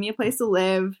 Like they gave me a place to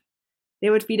live.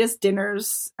 They would feed us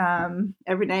dinners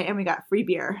every night and we got free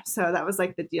beer. So that was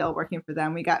like the deal working for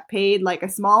them. We got paid like a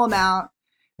small amount.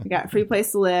 We got free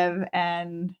place to live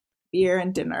and beer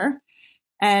and dinner.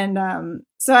 And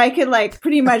so I could like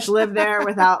pretty much live there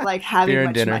without like having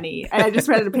much money. And I just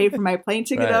wanted to pay for my plane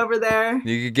ticket over there.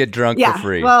 You could get drunk for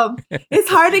free. Well, it's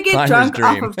hard to get drunk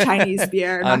off of Chinese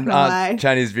beer, not gonna lie.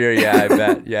 Chinese beer, yeah, I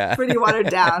bet. Yeah. Pretty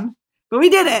watered down. But we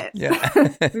did it.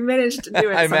 Yeah. We managed to do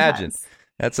it. I imagine.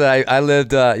 That's I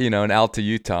lived in Alta,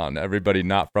 Utah, and everybody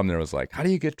not from there was like, how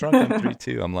do you get drunk on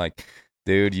 3-2? I'm like,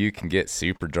 dude, you can get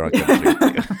super drunk on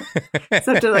 3-2.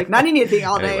 So to like not eat anything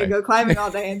all day, go climbing all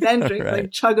day, and then drink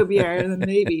like chug a beer, and then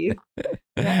maybe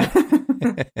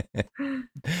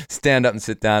stand up and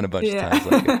sit down a bunch of times.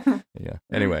 Like yeah.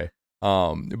 Anyway,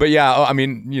 but yeah, I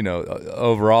mean,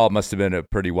 overall, it must have been a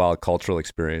pretty wild cultural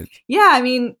experience. Yeah, I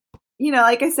mean,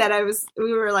 like I said,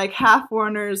 we were like half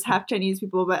foreigners, half Chinese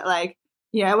people, but like.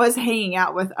 Yeah, I was hanging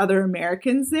out with other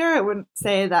Americans there. I wouldn't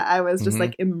say that I was just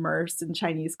like immersed in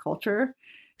Chinese culture.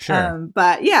 Sure.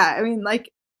 But yeah, I mean,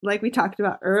 like we talked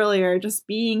about earlier, just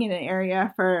being in an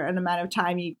area for an amount of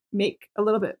time, you make a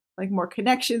little bit like more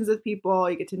connections with people.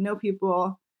 You get to know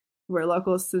people who are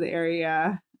locals to the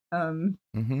area a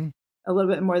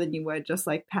little bit more than you would just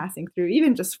like passing through,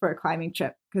 even just for a climbing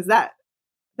trip. Because that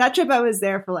trip I was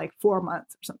there for like 4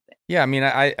 months or something. Yeah, I mean,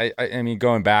 I mean,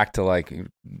 going back to like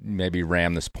maybe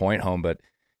ram this point home, but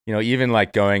even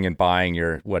like going and buying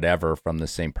your whatever from the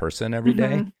same person every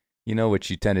day, which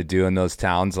you tend to do in those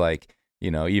towns, like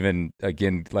even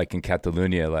again like in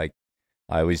Catalonia, like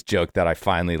I always joke that I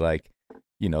finally like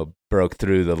broke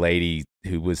through the lady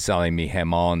who was selling me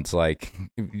Hamon's like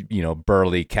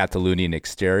burly Catalonian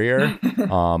exterior,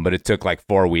 but it took like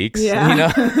 4 weeks,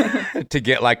 to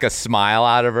get like a smile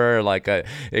out of her, like a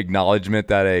acknowledgement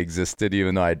that I existed,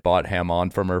 even though I'd bought Hamon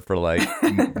from her for like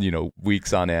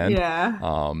weeks on end.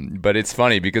 Yeah. But it's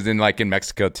funny because in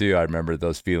Mexico too, I remember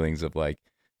those feelings of like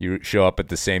you show up at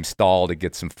the same stall to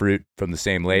get some fruit from the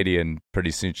same lady, and pretty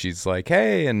soon she's like,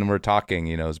 "Hey," and we're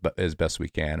talking, as best we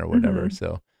can or whatever.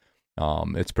 So.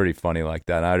 It's pretty funny like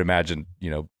that. I'd imagine,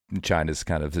 China's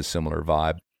kind of a similar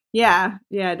vibe. Yeah,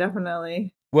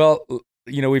 definitely. Well,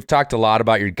 we've talked a lot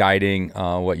about your guiding,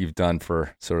 what you've done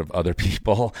for sort of other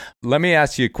people. Let me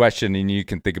ask you a question, and you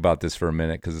can think about this for a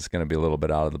minute because it's going to be a little bit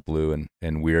out of the blue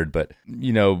and weird. But,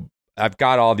 I've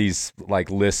got all these like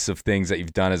lists of things that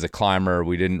you've done as a climber.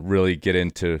 We didn't really get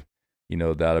into,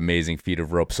 that amazing feat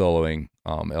of rope soloing,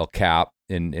 El Cap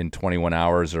in 21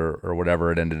 hours or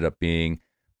whatever it ended up being.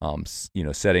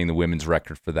 Setting the women's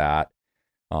record for that,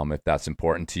 if that's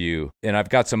important to you. And I've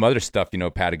got some other stuff,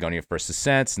 Patagonia First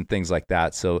Ascents and things like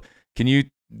that. So can you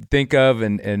think of,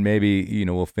 and maybe,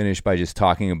 we'll finish by just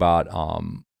talking about,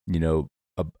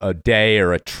 a day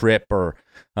or a trip or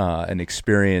an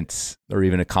experience or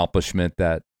even accomplishment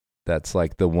that's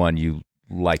like the one you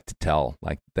like to tell,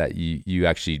 like that you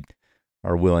actually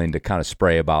are willing to kind of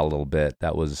spray about a little bit.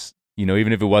 That was,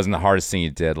 even if it wasn't the hardest thing you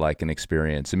did, like an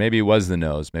experience, and maybe it was the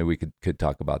nose, maybe we could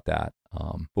talk about that.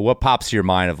 But what pops to your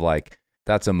mind of like,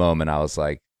 that's a moment I was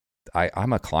like,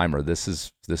 I'm a climber. This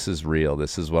is real.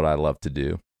 This is what I love to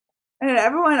do. And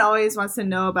everyone always wants to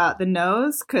know about the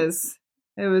nose because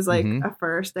it was like a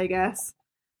first, I guess.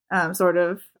 Sort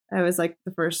of. I was like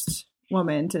the first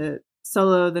woman to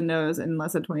solo the nose in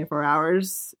less than 24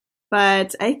 hours.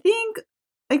 But I think,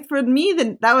 like, for me,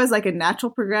 that was like a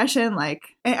natural progression. Like,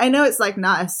 I know it's like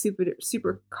not a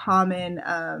super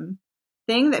common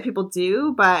thing that people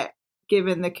do, but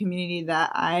given the community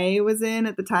that I was in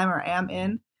at the time, or am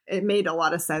in, it made a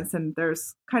lot of sense. And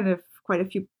there's kind of quite a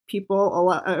few people,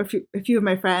 a few of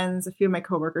my friends, a few of my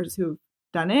coworkers who've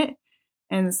done it.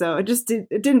 And so it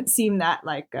didn't seem that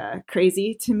like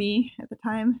crazy to me at the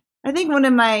time. I think one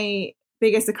of my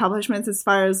biggest accomplishments as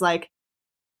far as like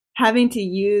having to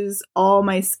use all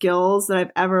my skills that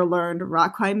I've ever learned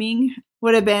rock climbing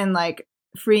would have been like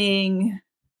freeing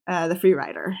the free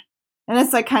rider. And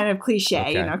that's like kind of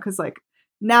cliche, because like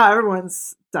now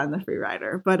everyone's done the free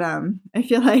rider. But I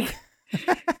feel like,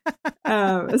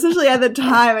 especially at the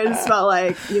time, I just felt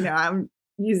like, I'm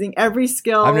using every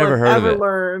skill I've never heard ever of it.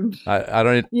 Learned. I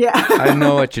don't. Yeah. I don't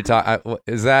know what you're talking.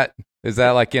 Is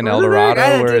that like in El Dorado?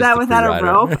 I where do that the without free a rider?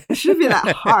 rope. It shouldn't be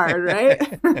that hard, right?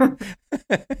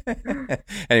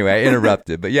 Anyway, I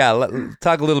interrupted, but yeah,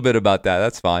 talk a little bit about that.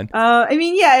 That's fine. I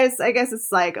mean, yeah, I guess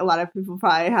it's like a lot of people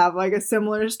probably have like a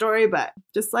similar story, but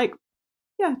just like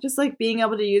being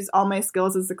able to use all my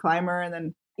skills as a climber. And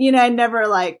then, I never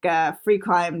like free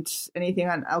climbed anything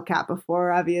on El Cap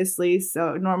before, obviously.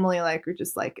 So normally like we're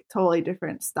just like totally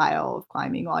different style of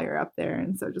climbing while you're up there.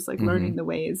 And so just like learning the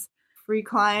ways free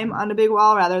climb on a big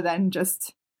wall rather than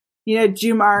just,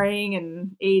 Jumaring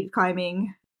and aid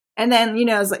climbing. And then,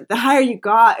 it's like the higher you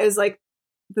got is like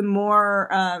the more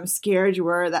scared you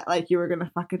were that like you were going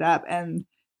to fuck it up and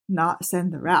not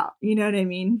send the route. You know what I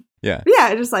mean? Yeah. But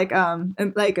yeah, just like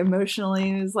emotionally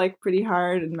it was like pretty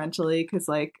hard, and mentally, because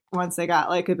like once I got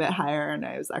like a bit higher and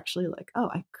I was actually like, oh,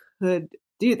 I could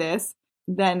do this,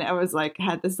 then I was like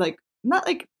had this like not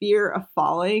like fear of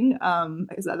falling,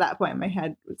 because at that point my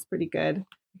head was pretty good.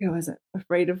 I wasn't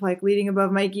afraid of like leading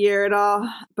above my gear at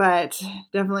all, but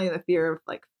definitely the fear of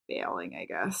like failing, I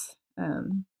guess. It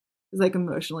was like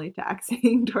emotionally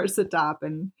taxing towards the top.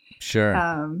 And sure.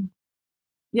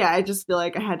 Yeah, I just feel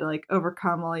like I had to like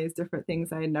overcome all these different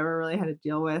things I had never really had to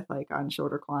deal with, like on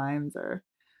shoulder climbs or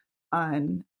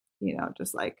on,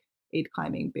 just like aid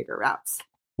climbing bigger routes.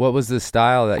 What was the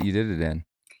style that you did it in?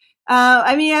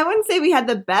 I mean, I wouldn't say we had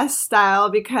the best style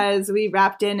because we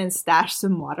wrapped in and stashed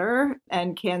some water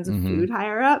and cans of food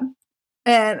higher up.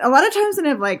 And a lot of times when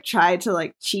I've like tried to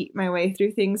like cheat my way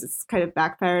through things, it's kind of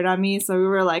backfired on me. So we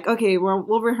were like, okay,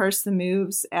 we'll rehearse the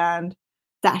moves and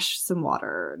stash some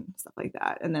water and stuff like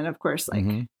that. And then of course,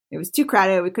 like it was too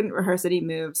crowded. We couldn't rehearse any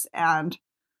moves and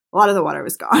a lot of the water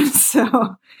was gone.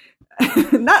 So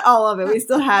not all of it. We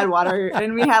still had water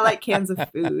and we had like cans of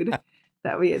food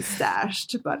that we had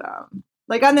stashed. But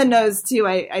like on the nose too,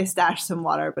 I stashed some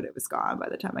water, but it was gone by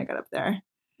the time I got up there.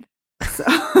 So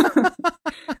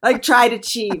like try to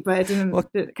cheat, but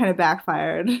it kind of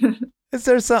backfired. Is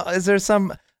there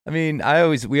some, I mean,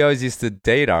 we always used to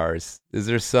date ours. Is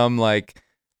there some like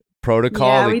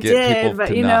protocol to get people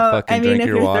to not fucking drink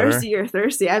your water? Thirsty, you're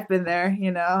thirsty. I've been there,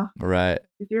 Right.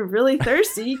 If you're really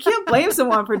thirsty, you can't blame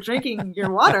someone for drinking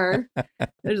your water.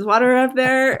 There's water up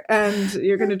there and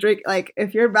you're going to drink, like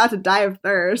if you're about to die of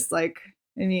thirst, like,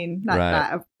 I mean, not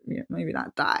die, maybe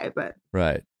not die, but.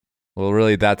 Right. Well,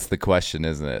 really, that's the question,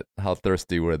 isn't it? How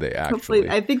thirsty were they actually? Hopefully,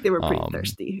 I think they were pretty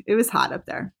thirsty. It was hot up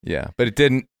there. Yeah, but it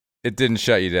didn't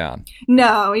shut you down.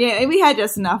 No, yeah, we had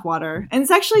just enough water. And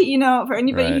it's actually, for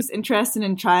anybody who's interested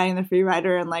in trying the free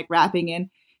rider and like wrapping in,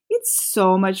 it's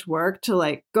so much work to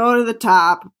like go to the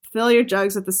top, fill your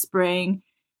jugs with the spring,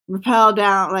 rappel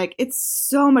down. Like it's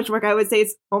so much work. I would say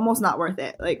it's almost not worth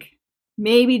it. Like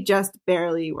maybe just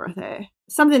barely worth it.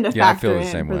 Something to factor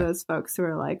in for those folks who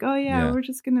are like, oh yeah, we're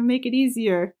just going to make it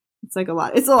easier. It's like a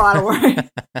lot. It's a lot of work.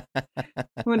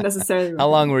 Wouldn't necessarily. How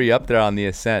long were you up there on the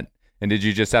ascent? And did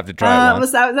you just have to try it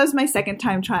once? That was my second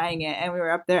time trying it. And we were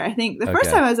up there. I think the first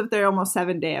time I was up there almost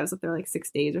 7 days. I was up there like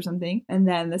 6 days or something. And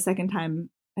then the second time,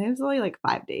 it was only like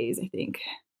 5 days, I think.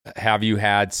 Have you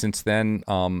had since then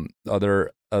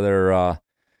other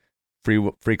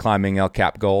free climbing El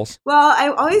Cap goals? Well, I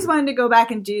always wanted to go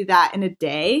back and do that in a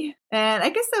day. And I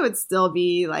guess that would still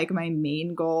be like my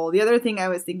main goal. The other thing I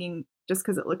was thinking, just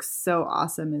because it looks so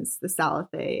awesome, is the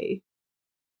Salathe.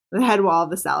 The head wall of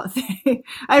the Salathe.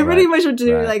 I really wish would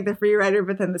do like the free rider,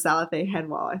 but then the Salathe head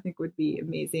wall I think would be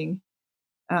amazing.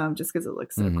 Just because it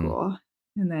looks so cool.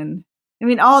 And then I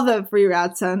mean, all the free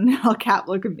routes on El Cap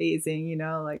look amazing, you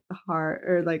know, like the heart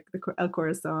or like the El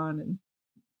Corazon and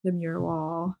the muir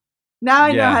wall. Now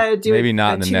I know how to do maybe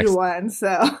not in the 2-1,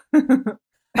 so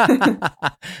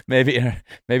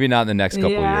maybe not in the next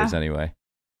couple of years anyway.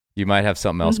 You might have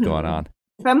something else going on.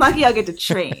 If I'm lucky, I'll get to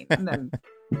train, and then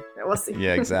we'll see.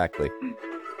 Yeah, exactly.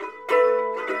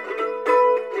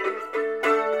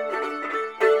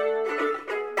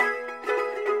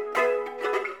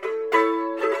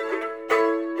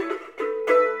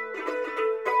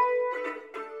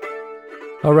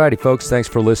 Alrighty, folks, thanks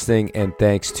for listening, and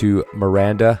thanks to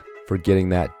Miranda for getting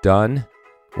that done.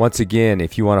 Once again,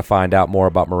 if you want to find out more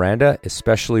about Miranda,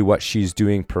 especially what she's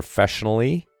doing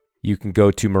professionally, you can go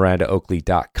to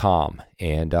mirandaoakley.com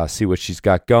and see what she's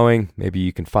got going. Maybe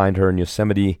you can find her in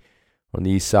Yosemite on the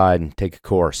east side and take a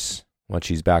course once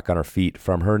she's back on her feet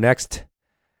from her next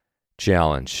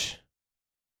challenge,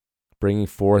 bringing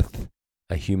forth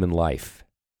a human life.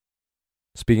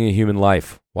 Speaking of human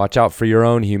life, watch out for your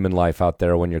own human life out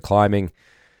there when you're climbing.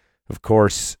 Of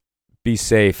course, be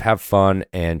safe, have fun,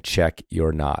 and check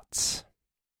your knots.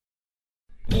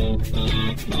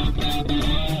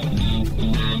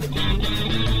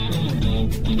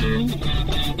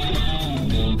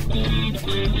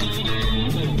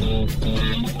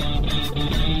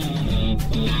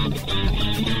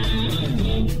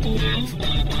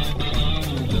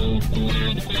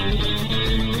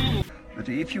 But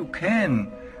if you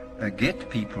can get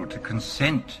people to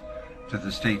consent to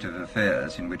the state of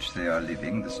affairs in which they are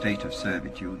living, the state of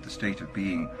servitude, the state of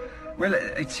being, well,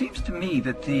 it seems to me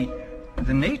that the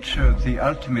nature of the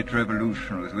ultimate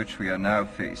revolution with which we are now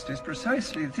faced is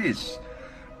precisely this,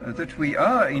 that we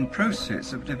are in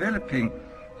process of developing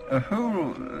a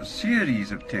whole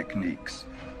series of techniques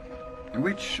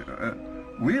which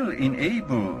will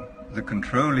enable the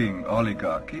controlling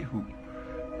oligarchy, who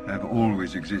have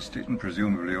always existed and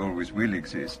presumably always will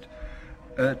exist,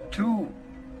 to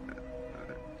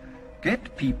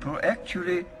get people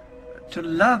actually to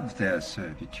love their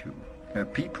servitude.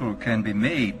 People can be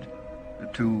made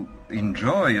to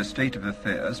enjoy a state of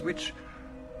affairs which,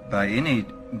 by any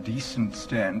decent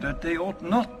standard, they ought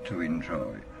not to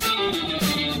enjoy.